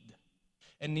fatigued.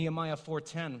 In Nehemiah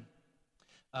 4:10,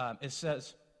 it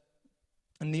says,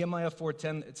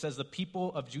 the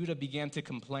people of Judah began to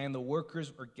complain. The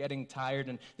workers were getting tired,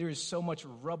 and there is so much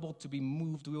rubble to be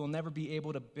moved. We will never be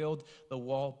able to build the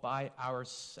wall by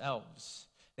ourselves.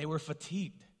 They were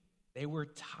fatigued. They were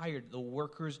tired. The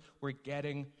workers were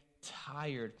getting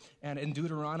tired. And in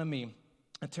Deuteronomy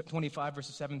 25,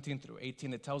 verses 17 through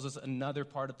 18, it tells us another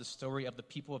part of the story of the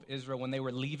people of Israel when they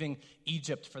were leaving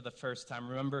Egypt for the first time.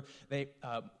 Remember,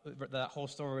 that whole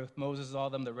story with Moses, all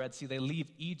them, the Red Sea, they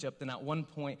leave Egypt, and at one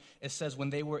point, it says when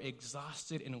they were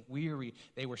exhausted and weary,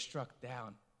 they were struck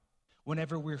down.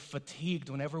 Whenever we're fatigued,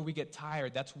 whenever we get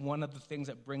tired, that's one of the things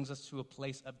that brings us to a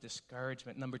place of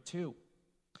discouragement. Number two,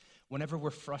 whenever we're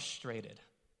frustrated.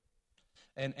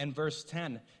 And verse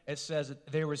 10, it says,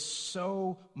 there was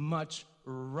so much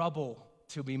rubble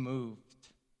to be moved.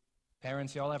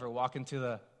 Parents, y'all ever walk into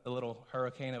the little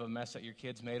hurricane of a mess that your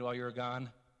kids made while you were gone?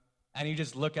 And you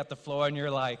just look at the floor and you're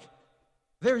like,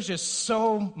 there's just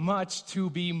so much to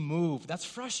be moved. That's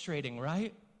frustrating,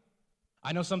 right?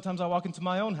 I know sometimes I walk into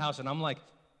my own house and I'm like,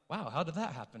 wow, how did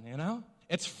that happen,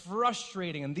 It's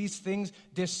frustrating, and these things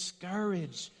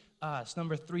discourage us.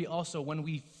 Number three, also, when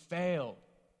we fail.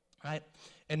 Right?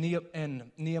 And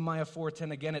Nehemiah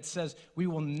 4:10, again, it says, we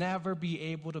will never be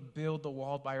able to build the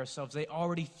wall by ourselves. They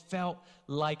already felt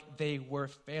like they were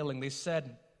failing. They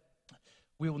said,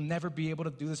 we will never be able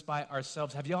to do this by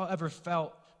ourselves. Have y'all ever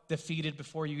felt defeated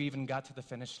before you even got to the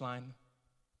finish line?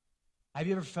 Have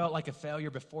you ever felt like a failure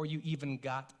before you even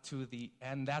got to the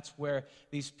end? That's where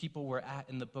these people were at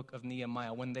in the book of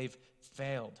Nehemiah, when they've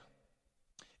failed.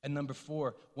 And number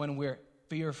four, when we're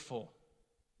fearful.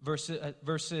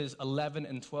 Verses 11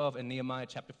 and 12 in Nehemiah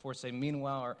chapter 4 say,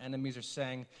 meanwhile, our enemies are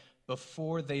saying,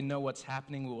 before they know what's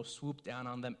happening, we will swoop down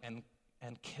on them and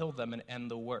kill them and end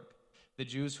the work. The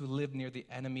Jews who lived near the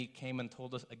enemy came and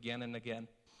told us again and again,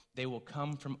 they will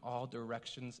come from all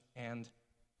directions and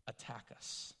attack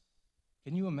us.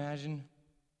 Can you imagine?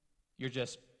 You're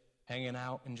just hanging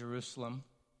out in Jerusalem.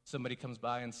 Somebody comes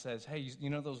by and says, hey,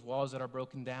 you know those walls that are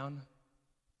broken down?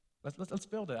 Let's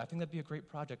build it. I think that'd be a great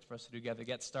project for us to do together.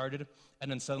 Get started,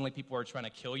 and then suddenly people are trying to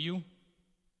kill you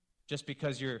just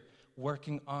because you're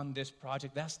working on this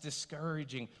project. That's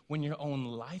discouraging. When your own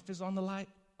life is on the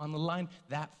line,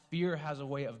 that fear has a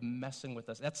way of messing with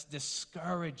us. That's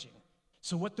discouraging.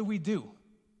 So what do?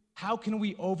 How can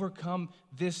we overcome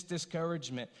this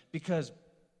discouragement? Because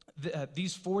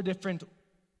these four different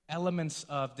elements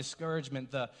of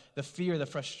discouragement, the fear, the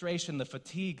frustration, the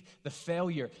fatigue, the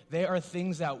failure, they are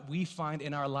things that we find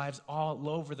in our lives all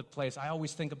over the place. I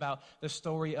always think about the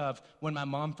story of when my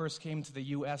mom first came to the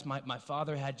U.S. My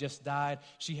father had just died.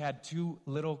 She had 2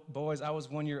 little boys. I was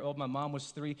 1 year old. My mom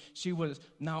was 3. She was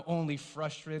not only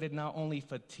frustrated, not only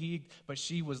fatigued, but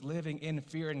she was living in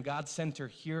fear, and God sent her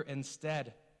here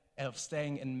instead of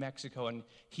staying in Mexico, and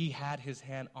he had his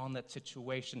hand on that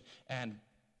situation. And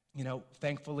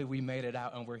thankfully we made it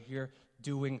out, and we're here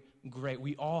doing great.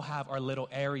 We all have our little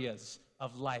areas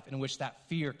of life in which that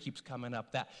fear keeps coming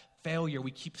up, that failure,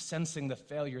 we keep sensing the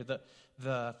failure,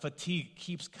 the fatigue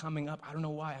keeps coming up. I don't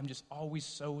know why, I'm just always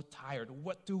so tired.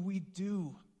 What do we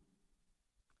do?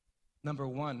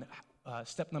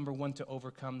 Step number 1 to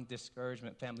overcome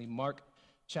discouragement, family. Mark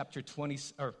chapter 20,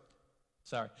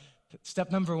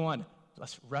 step number 1,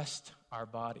 let's rest our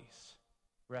bodies.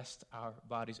 rest our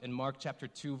bodies. In Mark chapter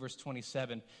 2, verse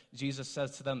 27, Jesus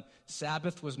says to them,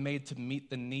 Sabbath was made to meet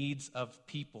the needs of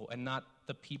people and not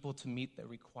the people to meet the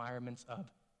requirements of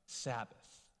Sabbath.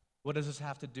 What does this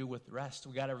have to do with rest?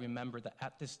 We got to remember that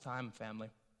at this time, family,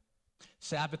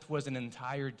 Sabbath was an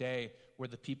entire day where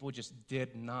the people just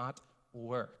did not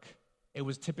work. It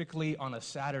was typically on a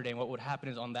Saturday, and what would happen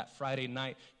is on that Friday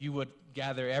night, you would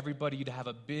gather everybody, you'd have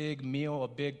a big meal, a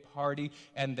big party,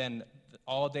 and then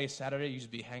all day Saturday, you'd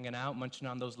just be hanging out, munching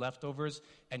on those leftovers,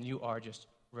 and you are just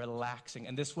relaxing.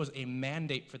 And this was a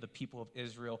mandate for the people of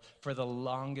Israel for the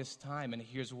longest time, and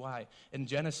here's why. In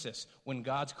Genesis, when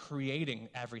God's creating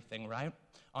everything, right?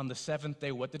 On the seventh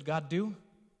day, what did God do?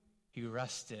 He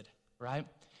rested, right?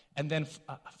 And then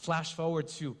flash forward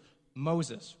to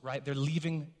Moses, right? They're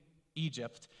leaving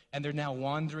Egypt, and they're now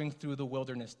wandering through the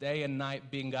wilderness day and night,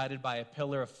 being guided by a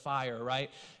pillar of fire, right?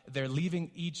 They're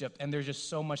leaving Egypt, and there's just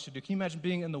so much to do. Can you imagine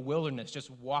being in the wilderness, just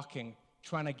walking,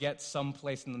 trying to get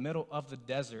someplace in the middle of the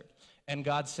desert? And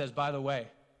God says, by the way,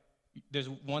 there's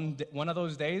one of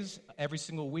those days, every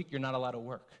single week, you're not allowed to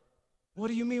work. What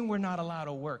do you mean we're not allowed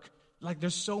to work? Like,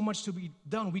 there's so much to be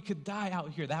done. We could die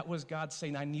out here. That was God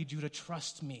saying, I need you to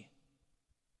trust me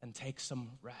and take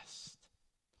some rest.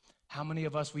 How many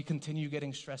of us, we continue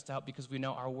getting stressed out because we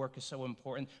know our work is so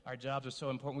important, our jobs are so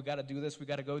important, we got to do this, we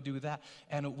got to go do that,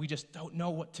 and we just don't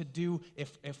know what to do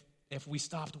if we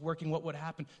stopped working, what would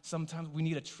happen? Sometimes we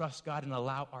need to trust God and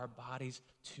allow our bodies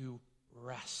to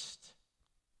rest.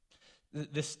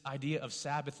 This idea of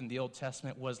Sabbath in the Old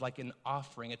Testament was like an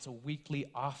offering. It's a weekly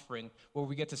offering where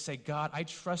we get to say, God, I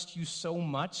trust you so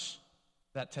much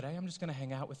that today I'm just going to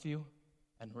hang out with you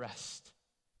and rest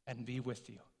and be with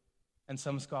you. And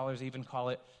some scholars even call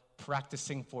it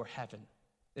practicing for heaven.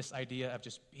 This idea of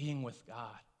just being with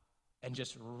God and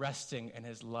just resting in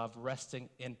his love, resting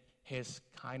in his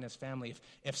kindness. Family,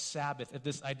 if Sabbath, if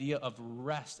this idea of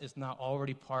rest is not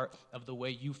already part of the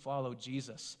way you follow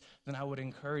Jesus, then I would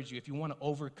encourage you, if you want to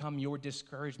overcome your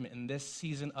discouragement in this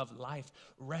season of life,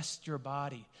 rest your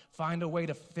body. Find a way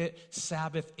to fit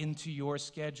Sabbath into your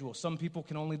schedule. Some people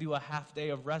can only do a half day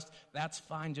of rest. That's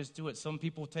fine, just do it. Some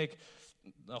people take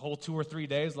a whole 2 or 3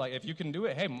 days. Like, if you can do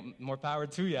it, hey, more power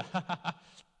to you.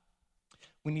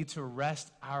 We need to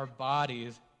rest our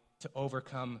bodies to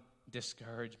overcome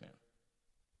discouragement.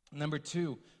 Number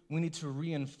 2, we need to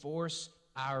reinforce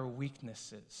our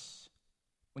weaknesses.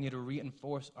 We need to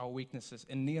reinforce our weaknesses.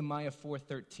 In Nehemiah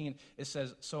 4:13, it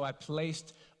says, So I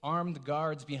placed armed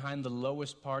guards behind the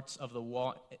lowest parts of the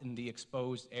wall in the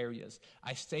exposed areas.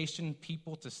 I stationed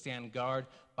people to stand guard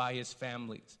by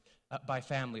families,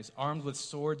 armed with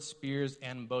swords, spears,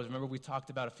 and bows. Remember we talked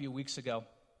about a few weeks ago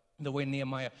the way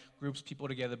Nehemiah groups people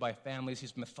together by families.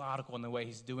 He's methodical in the way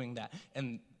he's doing that.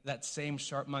 And that same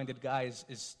sharp-minded guy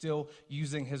is still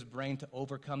using his brain to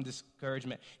overcome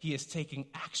discouragement. He is taking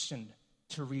action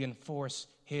to reinforce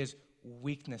his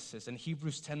weaknesses. In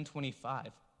Hebrews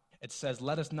 10:25, it says,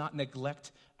 Let us not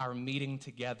neglect our meeting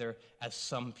together as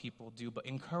some people do, but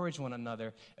encourage one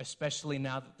another, especially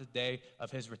now that the day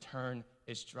of his return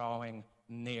is drawing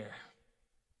near.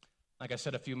 Like I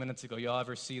said a few minutes ago, y'all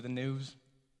ever see the news?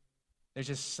 There's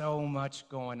just so much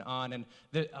going on. And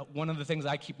one of the things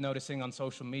I keep noticing on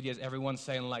social media is everyone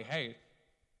saying like, hey,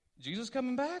 Jesus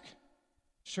coming back?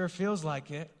 Sure feels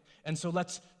like it. And so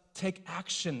let's take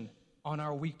action on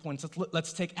our weak points.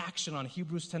 Let's take action on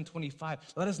Hebrews 10:25.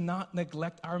 Let us not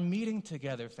neglect our meeting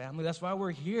together, family. That's why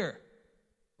we're here,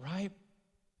 right?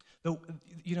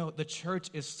 The church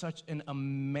is such an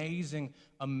amazing,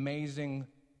 amazing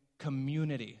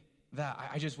community that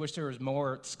I just wish there was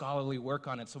more scholarly work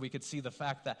on it so we could see the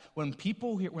fact that when the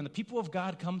people of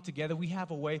God come together, we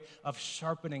have a way of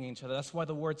sharpening each other. That's why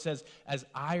the word says, as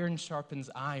iron sharpens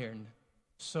iron,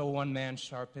 so one man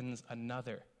sharpens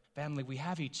another. Family, we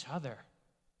have each other.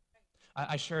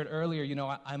 I shared earlier,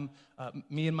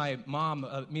 me and my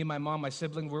mom, my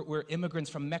sibling, we're immigrants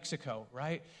from Mexico,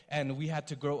 right? And we had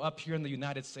to grow up here in the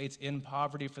United States in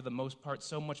poverty for the most part.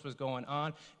 So much was going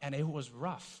on, and it was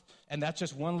rough. And that's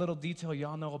just one little detail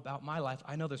y'all know about my life.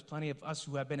 I know there's plenty of us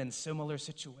who have been in similar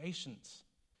situations.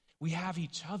 We have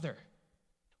each other.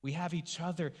 We have each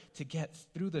other to get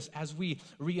through this. As we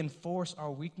reinforce our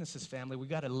weaknesses, family, we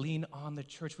got to lean on the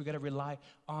church. We got to rely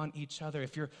on each other.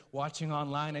 If you're watching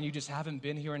online and you just haven't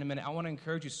been here in a minute, I want to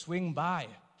encourage you, swing by.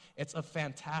 It's a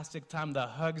fantastic time. The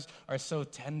hugs are so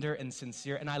tender and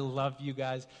sincere, and I love you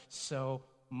guys so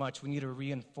much. We need to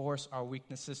reinforce our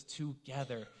weaknesses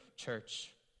together,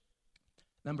 church.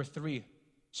 Number 3,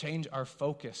 change our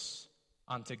focus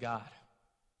onto God.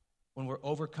 When we're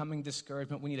overcoming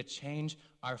discouragement, we need to change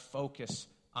our focus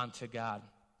onto God.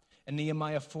 In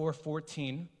Nehemiah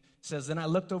 4:14, says, "Then I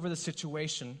looked over the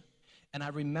situation, and I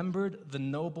remembered the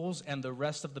nobles and the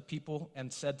rest of the people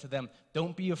and said to them,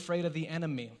 'Don't be afraid of the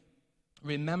enemy.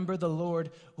 Remember the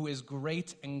Lord who is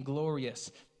great and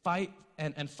glorious. Fight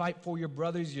and fight for your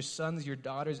brothers, your sons, your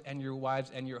daughters, and your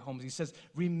wives and your homes.'" He says,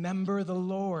 remember the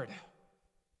Lord.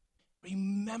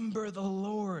 Remember the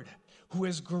Lord who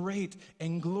is great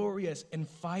and glorious, and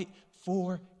fight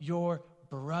for your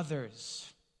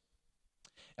brothers.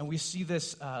 And we see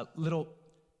this little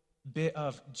bit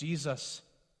of Jesus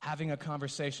having a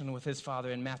conversation with his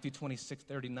Father in Matthew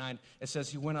 26:39. It says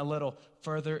he went a little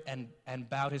further and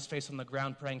bowed his face on the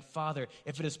ground, praying, "Father,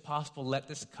 if it is possible, let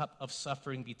this cup of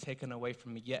suffering be taken away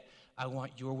from me. Yet I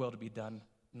want your will to be done,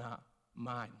 not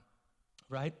mine."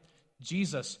 Right?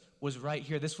 Jesus was right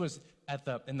here. This was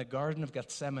in the Garden of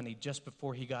Gethsemane just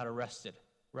before he got arrested.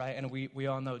 Right? And we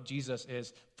all know Jesus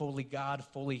is fully God,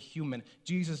 fully human.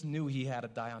 Jesus knew he had to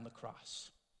die on the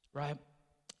cross. Right?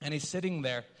 And he's sitting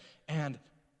there and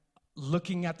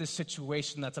looking at this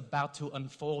situation that's about to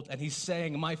unfold, and he's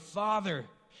saying, "My Father,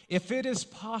 if it is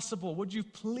possible, would you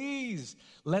please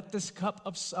let this cup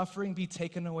of suffering be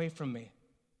taken away from me?"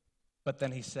 But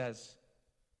then he says,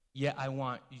 "Yet I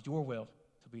want your will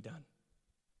to be done,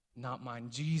 not mine."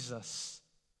 Jesus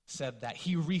said that.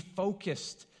 He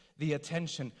refocused the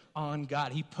attention on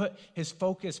God. He put his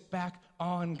focus back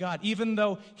on God. Even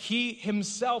though he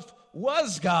himself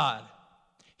was God,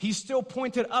 he still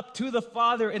pointed up to the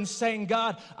Father and saying,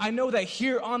 "God, I know that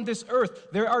here on this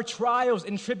earth there are trials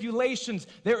and tribulations,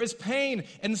 there is pain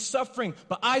and suffering,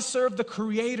 but I serve the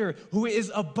Creator who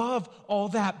is above all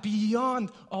that,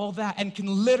 beyond all that, and can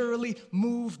literally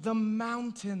move the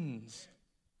mountains."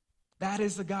 That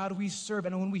is the God we serve.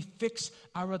 And when we fix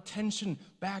our attention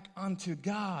back onto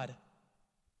God,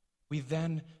 we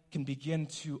then can begin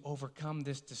to overcome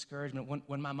this discouragement.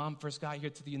 When my mom first got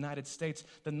here to the United States,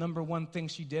 the number one thing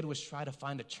she did was try to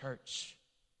find a church,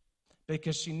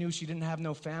 because she knew she didn't have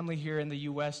no family here in the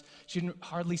U.S. She didn't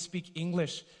hardly speak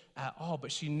English at all,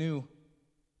 but she knew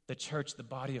the church, the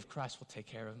body of Christ, will take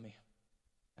care of me.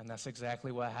 And that's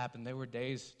exactly what happened. There were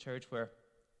days, church, where,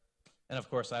 and of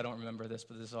course I don't remember this,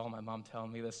 but this is all my mom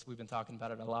telling me this. We've been talking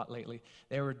about it a lot lately.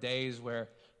 There were days where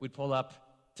we'd pull up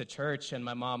to church, and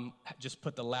my mom just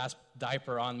put the last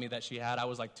diaper on me that she had. I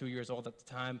was like 2 years old at the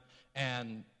time,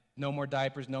 and no more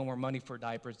diapers, no more money for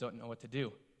diapers, don't know what to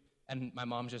do. And my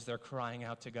mom's just there crying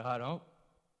out to God, "Oh,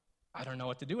 I don't know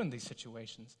what to do in these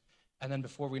situations." And then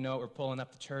before we know it, we're pulling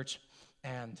up to church,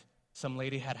 and some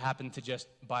lady had happened to just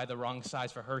buy the wrong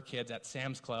size for her kids at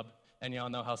Sam's Club. And y'all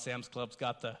know how Sam's Club's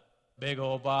got the big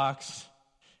old box.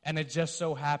 And it just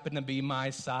so happened to be my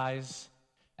size.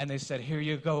 And they said, "Here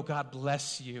you go, God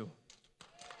bless you."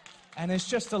 And it's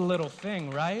just a little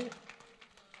thing, right?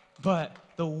 But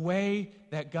the way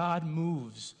that God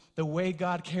moves, the way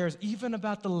God cares, even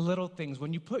about the little things,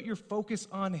 when you put your focus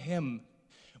on Him,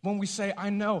 when we say,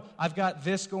 "I know I've got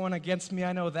this going against me,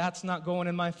 I know that's not going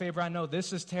in my favor, I know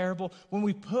this is terrible," when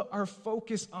we put our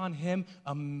focus on Him,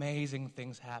 amazing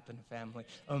things happen, family.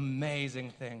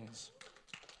 Amazing things.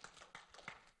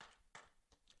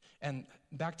 And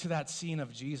back to that scene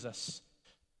of Jesus,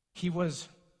 he was,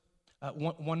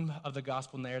 one of the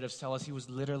gospel narratives tell us he was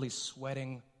literally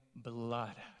sweating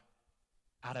blood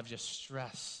out of just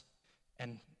stress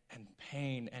and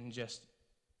pain and just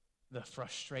the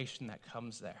frustration that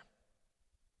comes there.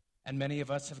 And many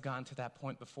of us have gotten to that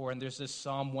point before. And there's this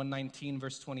Psalm 119,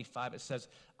 verse 25. It says,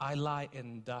 "I lie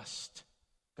in dust.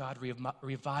 God,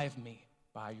 revive me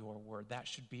by your word." That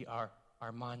should be our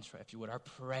mantra, if you would, our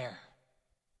prayer.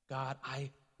 God,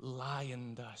 I lie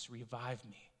in dust. Revive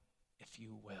me, if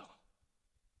you will.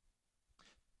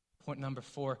 Point number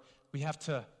 4, we have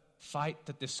to fight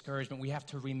the discouragement. We have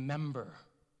to remember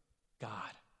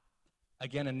God.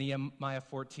 Again, in Nehemiah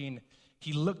 14,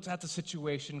 he looked at the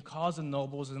situation, caused the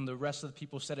nobles and the rest of the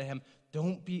people said to him,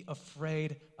 "Don't be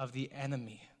afraid of the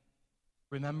enemy.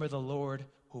 Remember the Lord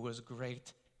who is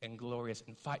great and glorious,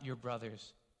 and fight for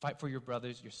your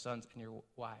brothers, your sons, and your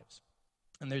wives."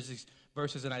 And there's these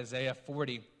verses in Isaiah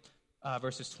 40,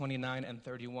 verses 29 and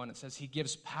 31. It says, "He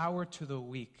gives power to the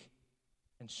weak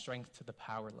and strength to the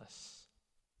powerless.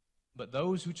 But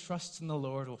those who trust in the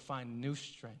Lord will find new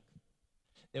strength.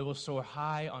 They will soar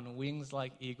high on wings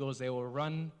like eagles. They will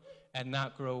run and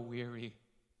not grow weary.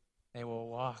 They will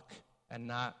walk and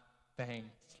not faint."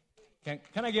 Can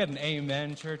I get an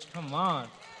amen, church? Come on.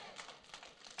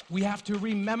 We have to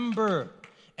remember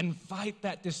and fight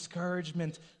that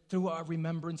discouragement through our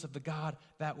remembrance of the God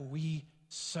that we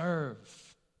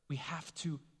serve. We have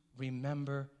to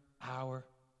remember our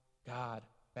God,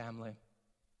 family.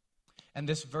 And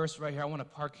this verse right here, I want to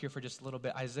park here for just a little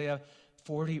bit. Isaiah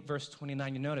 40, verse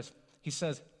 29, you notice, he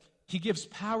says, he gives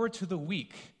power to the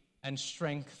weak and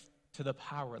strength to the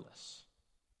powerless.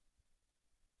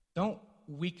 Don't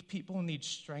weak people need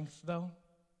strength, though?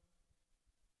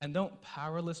 And don't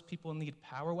powerless people need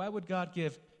power? Why would God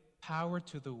give power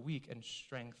to the weak and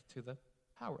strength to the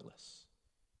powerless?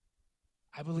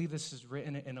 I believe this is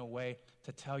written in a way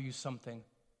to tell you something,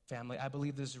 family. I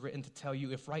believe this is written to tell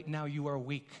you if right now you are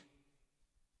weak,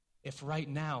 if right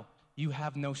now you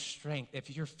have no strength,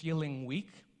 if you're feeling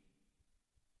weak,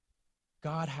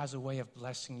 God has a way of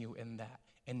blessing you in that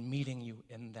and meeting you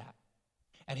in that.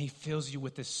 And he fills you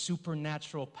with this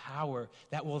supernatural power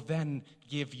that will then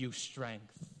give you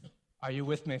strength. Are you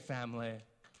with me, family?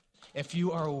 If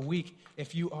you are weak,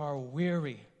 if you are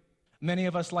weary, many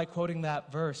of us like quoting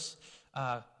that verse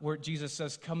where Jesus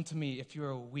says, come to me if you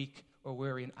are weak or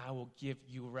weary, and I will give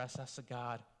you rest. That's the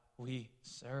God we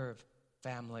serve,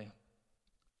 family.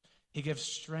 He gives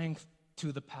strength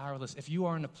to the powerless. If you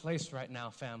are in a place right now,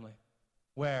 family,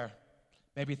 where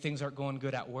maybe things aren't going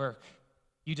good at work,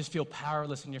 you just feel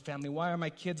powerless in your family. Why are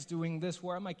my kids doing this?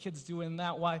 Why are my kids doing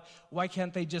that? Why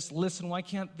can't they just listen? Why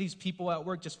can't these people at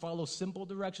work just follow simple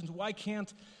directions? Why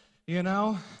can't,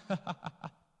 And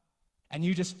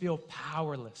you just feel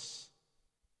powerless.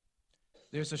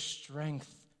 There's a strength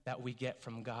that we get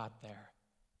from God there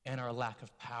in our lack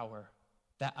of power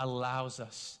that allows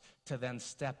us to then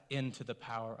step into the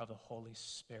power of the Holy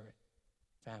Spirit,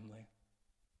 family.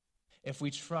 If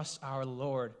we trust our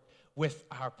Lord with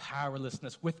our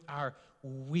powerlessness, with our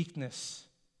weakness,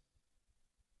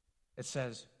 it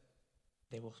says,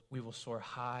 we will soar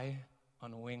high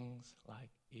on wings like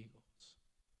eagles.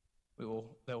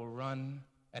 They will run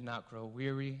and not grow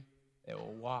weary. They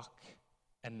will walk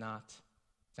and not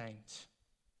faint.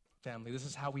 Family, this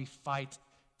is how we fight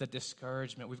the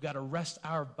discouragement. We've got to rest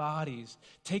our bodies.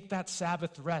 Take that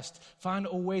Sabbath rest. Find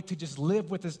a way to just live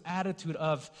with this attitude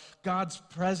of God's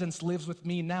presence lives with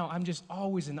me now. I'm just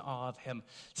always in awe of him.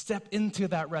 Step into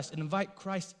that rest and invite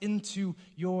Christ into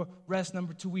your rest.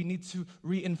 Number 2, we need to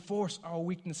reinforce our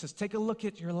weaknesses. Take a look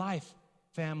at your life,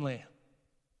 family.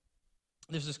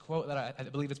 There's this quote that I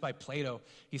believe it's by Plato.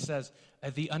 He says,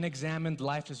 the unexamined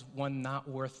life is one not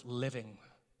worth living.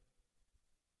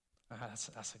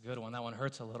 That's a good one. That one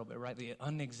hurts a little bit, right? The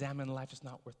unexamined life is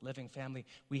not worth living, family.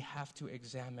 We have to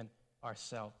examine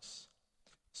ourselves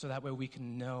so that way we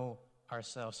can know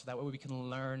ourselves, so that way we can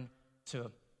learn to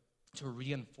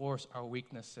reinforce our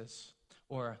weaknesses.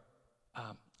 Or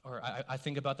I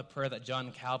think about the prayer that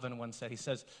John Calvin once said. He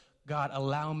says, God,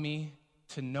 allow me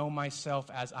to know myself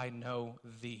as I know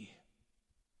thee.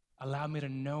 Allow me to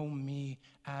know me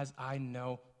as I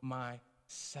know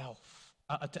myself.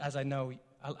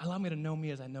 Allow me to know me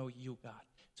as I know you, God.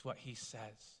 It's what he says.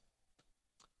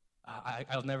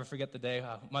 I'll never forget the day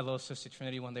my little sister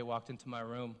Trinity one day walked into my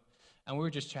room, and we were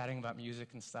just chatting about music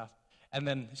and stuff. And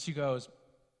then she goes,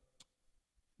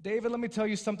 David, let me tell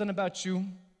you something about you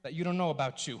that you don't know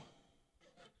about you.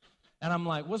 And I'm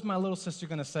like, what's my little sister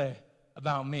going to say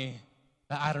about me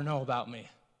that I don't know about me?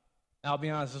 Now, I'll be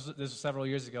honest, this was several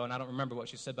years ago, and I don't remember what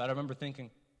she said, but I remember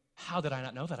thinking, how did I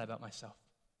not know that about myself?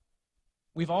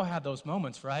 We've all had those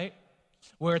moments, right?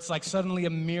 Where it's like suddenly a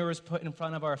mirror is put in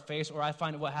front of our face, or I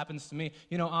find what happens to me.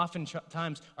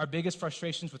 Oftentimes our biggest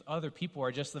frustrations with other people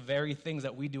are just the very things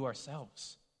that we do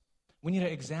ourselves. We need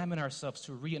to examine ourselves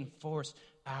to reinforce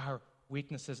our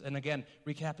weaknesses. And again,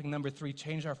 recapping number 3,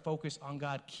 change our focus on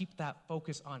God. Keep that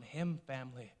focus on him,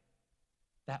 family.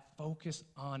 That focus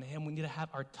on him. We need to have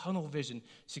our tunnel vision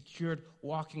secured,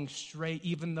 walking straight,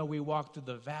 even though we walk through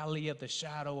the valley of the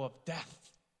shadow of death.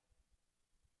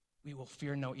 We will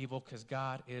fear no evil because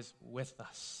God is with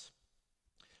us.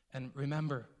 And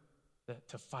remember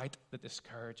to fight the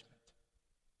discouragement.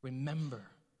 Remember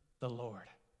the Lord.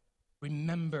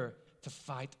 Remember to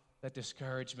fight the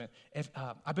discouragement.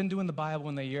 I've been doing the Bible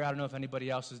in the year. I don't know if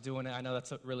anybody else is doing it. I know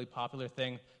that's a really popular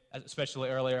thing, especially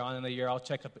earlier on in the year. I'll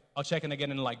check in again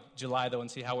in like July, though,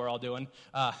 and see how we're all doing.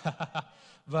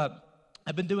 But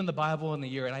I've been doing the Bible in the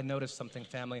year, and I noticed something,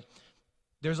 family.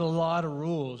 There's a lot of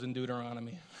rules in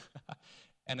Deuteronomy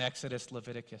and Exodus,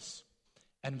 Leviticus.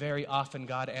 And very often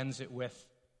God ends it with,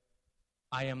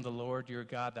 I am the Lord your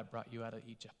God that brought you out of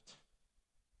Egypt.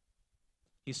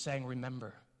 He's saying,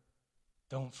 remember,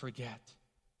 don't forget,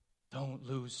 don't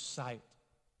lose sight.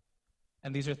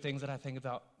 And these are things that I think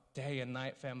about day and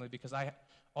night, family, because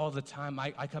all the time,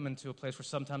 I come into a place where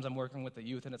sometimes I'm working with the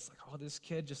youth, and it's like, oh, this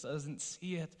kid just doesn't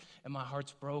see it, and my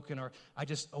heart's broken, or I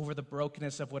just over the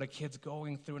brokenness of what a kid's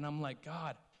going through, and I'm like,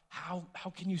 God, how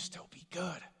can you still be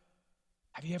good?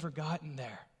 Have you ever gotten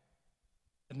there?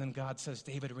 And then God says,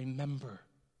 David, remember,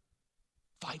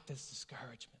 fight this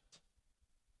discouragement.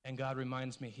 And God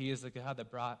reminds me, he is the God that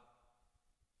brought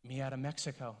me out of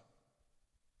Mexico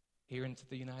here into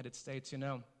the United States. You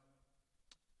know,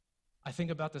 I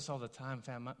think about this all the time,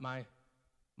 fam.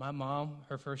 My mom,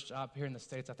 her first job here in the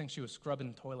States, I think she was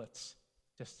scrubbing toilets,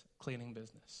 just cleaning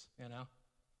business, you know?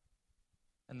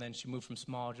 And then she moved from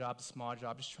small job to small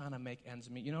job, just trying to make ends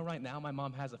meet. You know, right now, my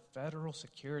mom has a federal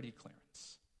security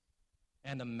clearance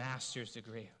and a master's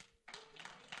degree.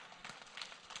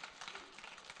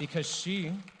 Because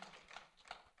she,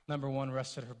 number one,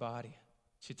 rested her body.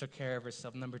 She took care of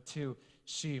herself. Number two,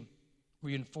 she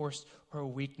reinforced her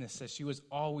weaknesses. She was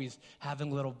always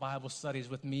having little Bible studies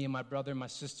with me and my brother and my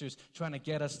sisters, trying to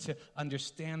get us to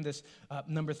understand this.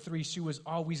 Number three, she was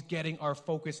always getting our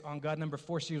focus on God. Number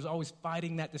four, she was always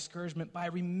fighting that discouragement by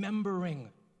remembering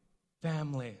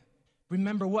family.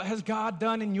 Remember, what has God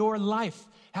done in your life?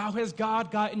 How has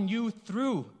God gotten you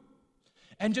through?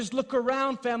 And just look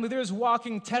around, family. There's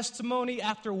walking testimony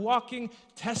after walking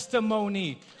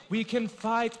testimony. We can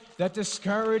fight that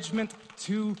discouragement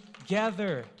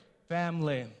together,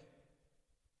 family.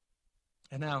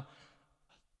 And now,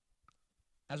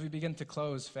 as we begin to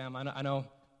close, fam, I know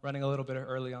running a little bit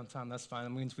early on time, that's fine.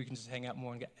 That means we can just hang out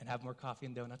more and have more coffee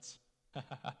and donuts.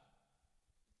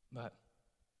 But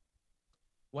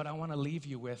what I want to leave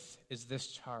you with is this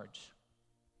charge: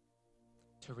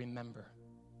 to remember.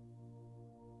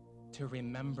 To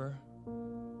remember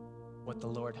what the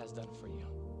Lord has done for you.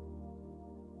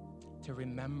 To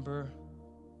remember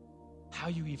how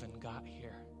you even got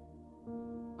here.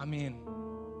 I mean,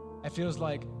 it feels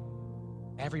like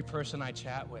every person I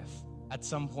chat with, at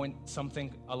some point,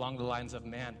 something along the lines of,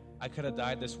 man, I could have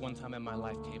died this one time in my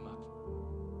life came up.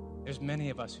 There's many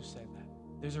of us who say that.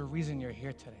 There's a reason you're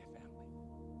here today, family.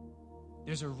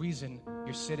 There's a reason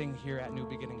you're sitting here at New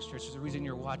Beginnings Church. There's a reason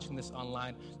you're watching this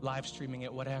online, live streaming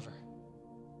it, whatever.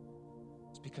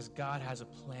 It's because God has a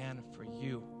plan for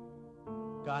you.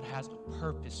 God has a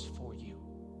purpose for you.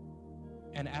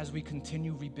 And as we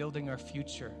continue rebuilding our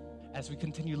future, as we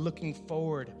continue looking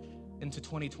forward into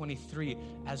 2023,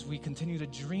 as we continue to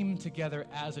dream together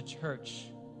as a church,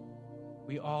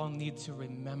 we all need to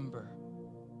remember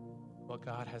what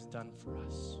God has done for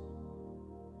us.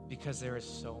 Because there is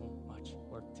so much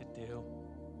work to do,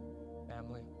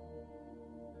 family.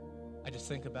 I just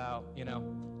think about,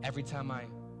 every time I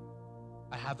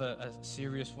have a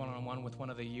serious one-on-one with one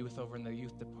of the youth over in the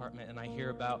youth department, and I hear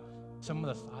about some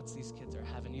of the thoughts these kids are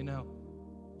having,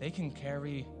 they can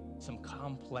carry some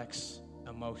complex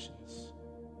emotions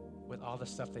with all the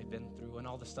stuff they've been through and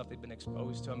all the stuff they've been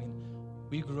exposed to. I mean,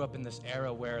 we grew up in this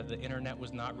era where the internet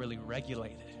was not really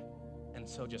regulated. And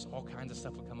so just all kinds of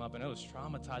stuff would come up, and it was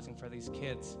traumatizing for these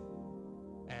kids.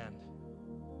 And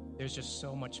there's just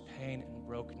so much pain and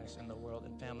brokenness in the world.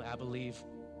 And family, I believe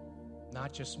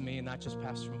not just me, not just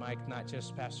Pastor Mike, not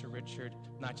just Pastor Richard,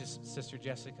 not just Sister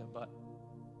Jessica, but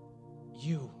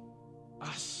you,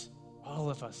 us, all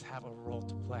of us have a role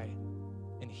to play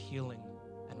in healing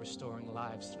and restoring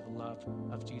lives through the love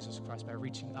of Jesus Christ, by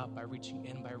reaching up, by reaching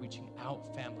in, by reaching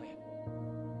out, family.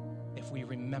 If we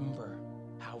remember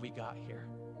how we got here,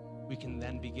 we can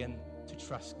then begin to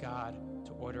trust God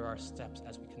to order our steps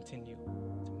as we continue to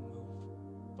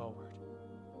move forward.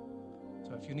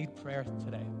 So if you need prayer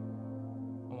today,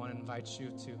 I want to invite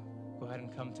you to go ahead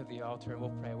and come to the altar, and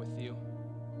we'll pray with you.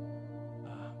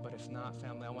 But if not,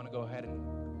 family, I want to go ahead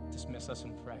and dismiss us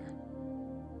in prayer.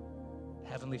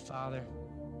 Heavenly Father,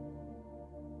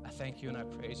 I thank you and I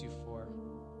praise you for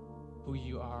who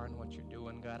you are and what you're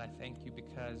doing, God. I thank you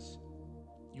because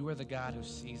you are the God who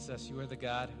sees us. You are the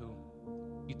God who,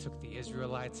 you took the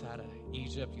Israelites out of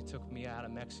Egypt. You took me out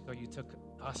of Mexico. You took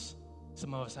us,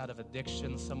 some of us out of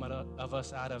addiction, some of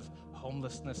us out of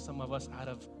homelessness, some of us out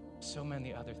of so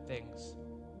many other things.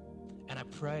 And I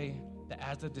pray that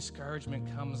as the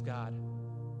discouragement comes, God,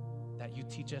 that you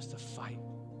teach us to fight,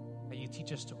 that you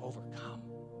teach us to overcome,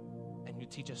 and you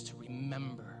teach us to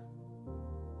remember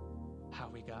how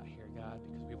we got here, God,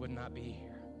 because we would not be here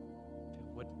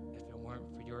if it weren't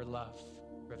for your love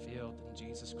revealed in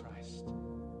Jesus Christ.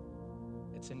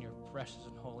 It's in your precious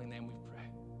and holy name we pray.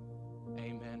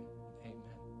 Amen. Amen.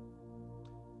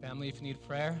 Family, if you need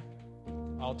prayer,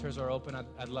 altars are open.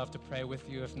 I'd love to pray with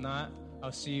you. If not,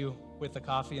 I'll see you with the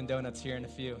coffee and donuts here in a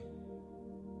few.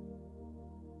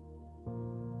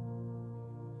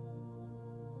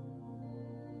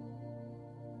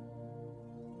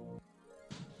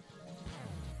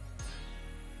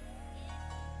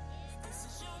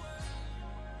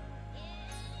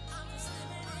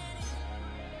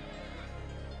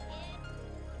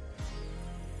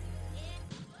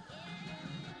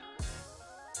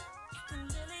 The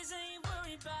lilies ain't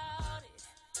worried about it,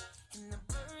 and the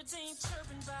birds ain't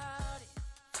chirping about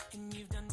it, and you've done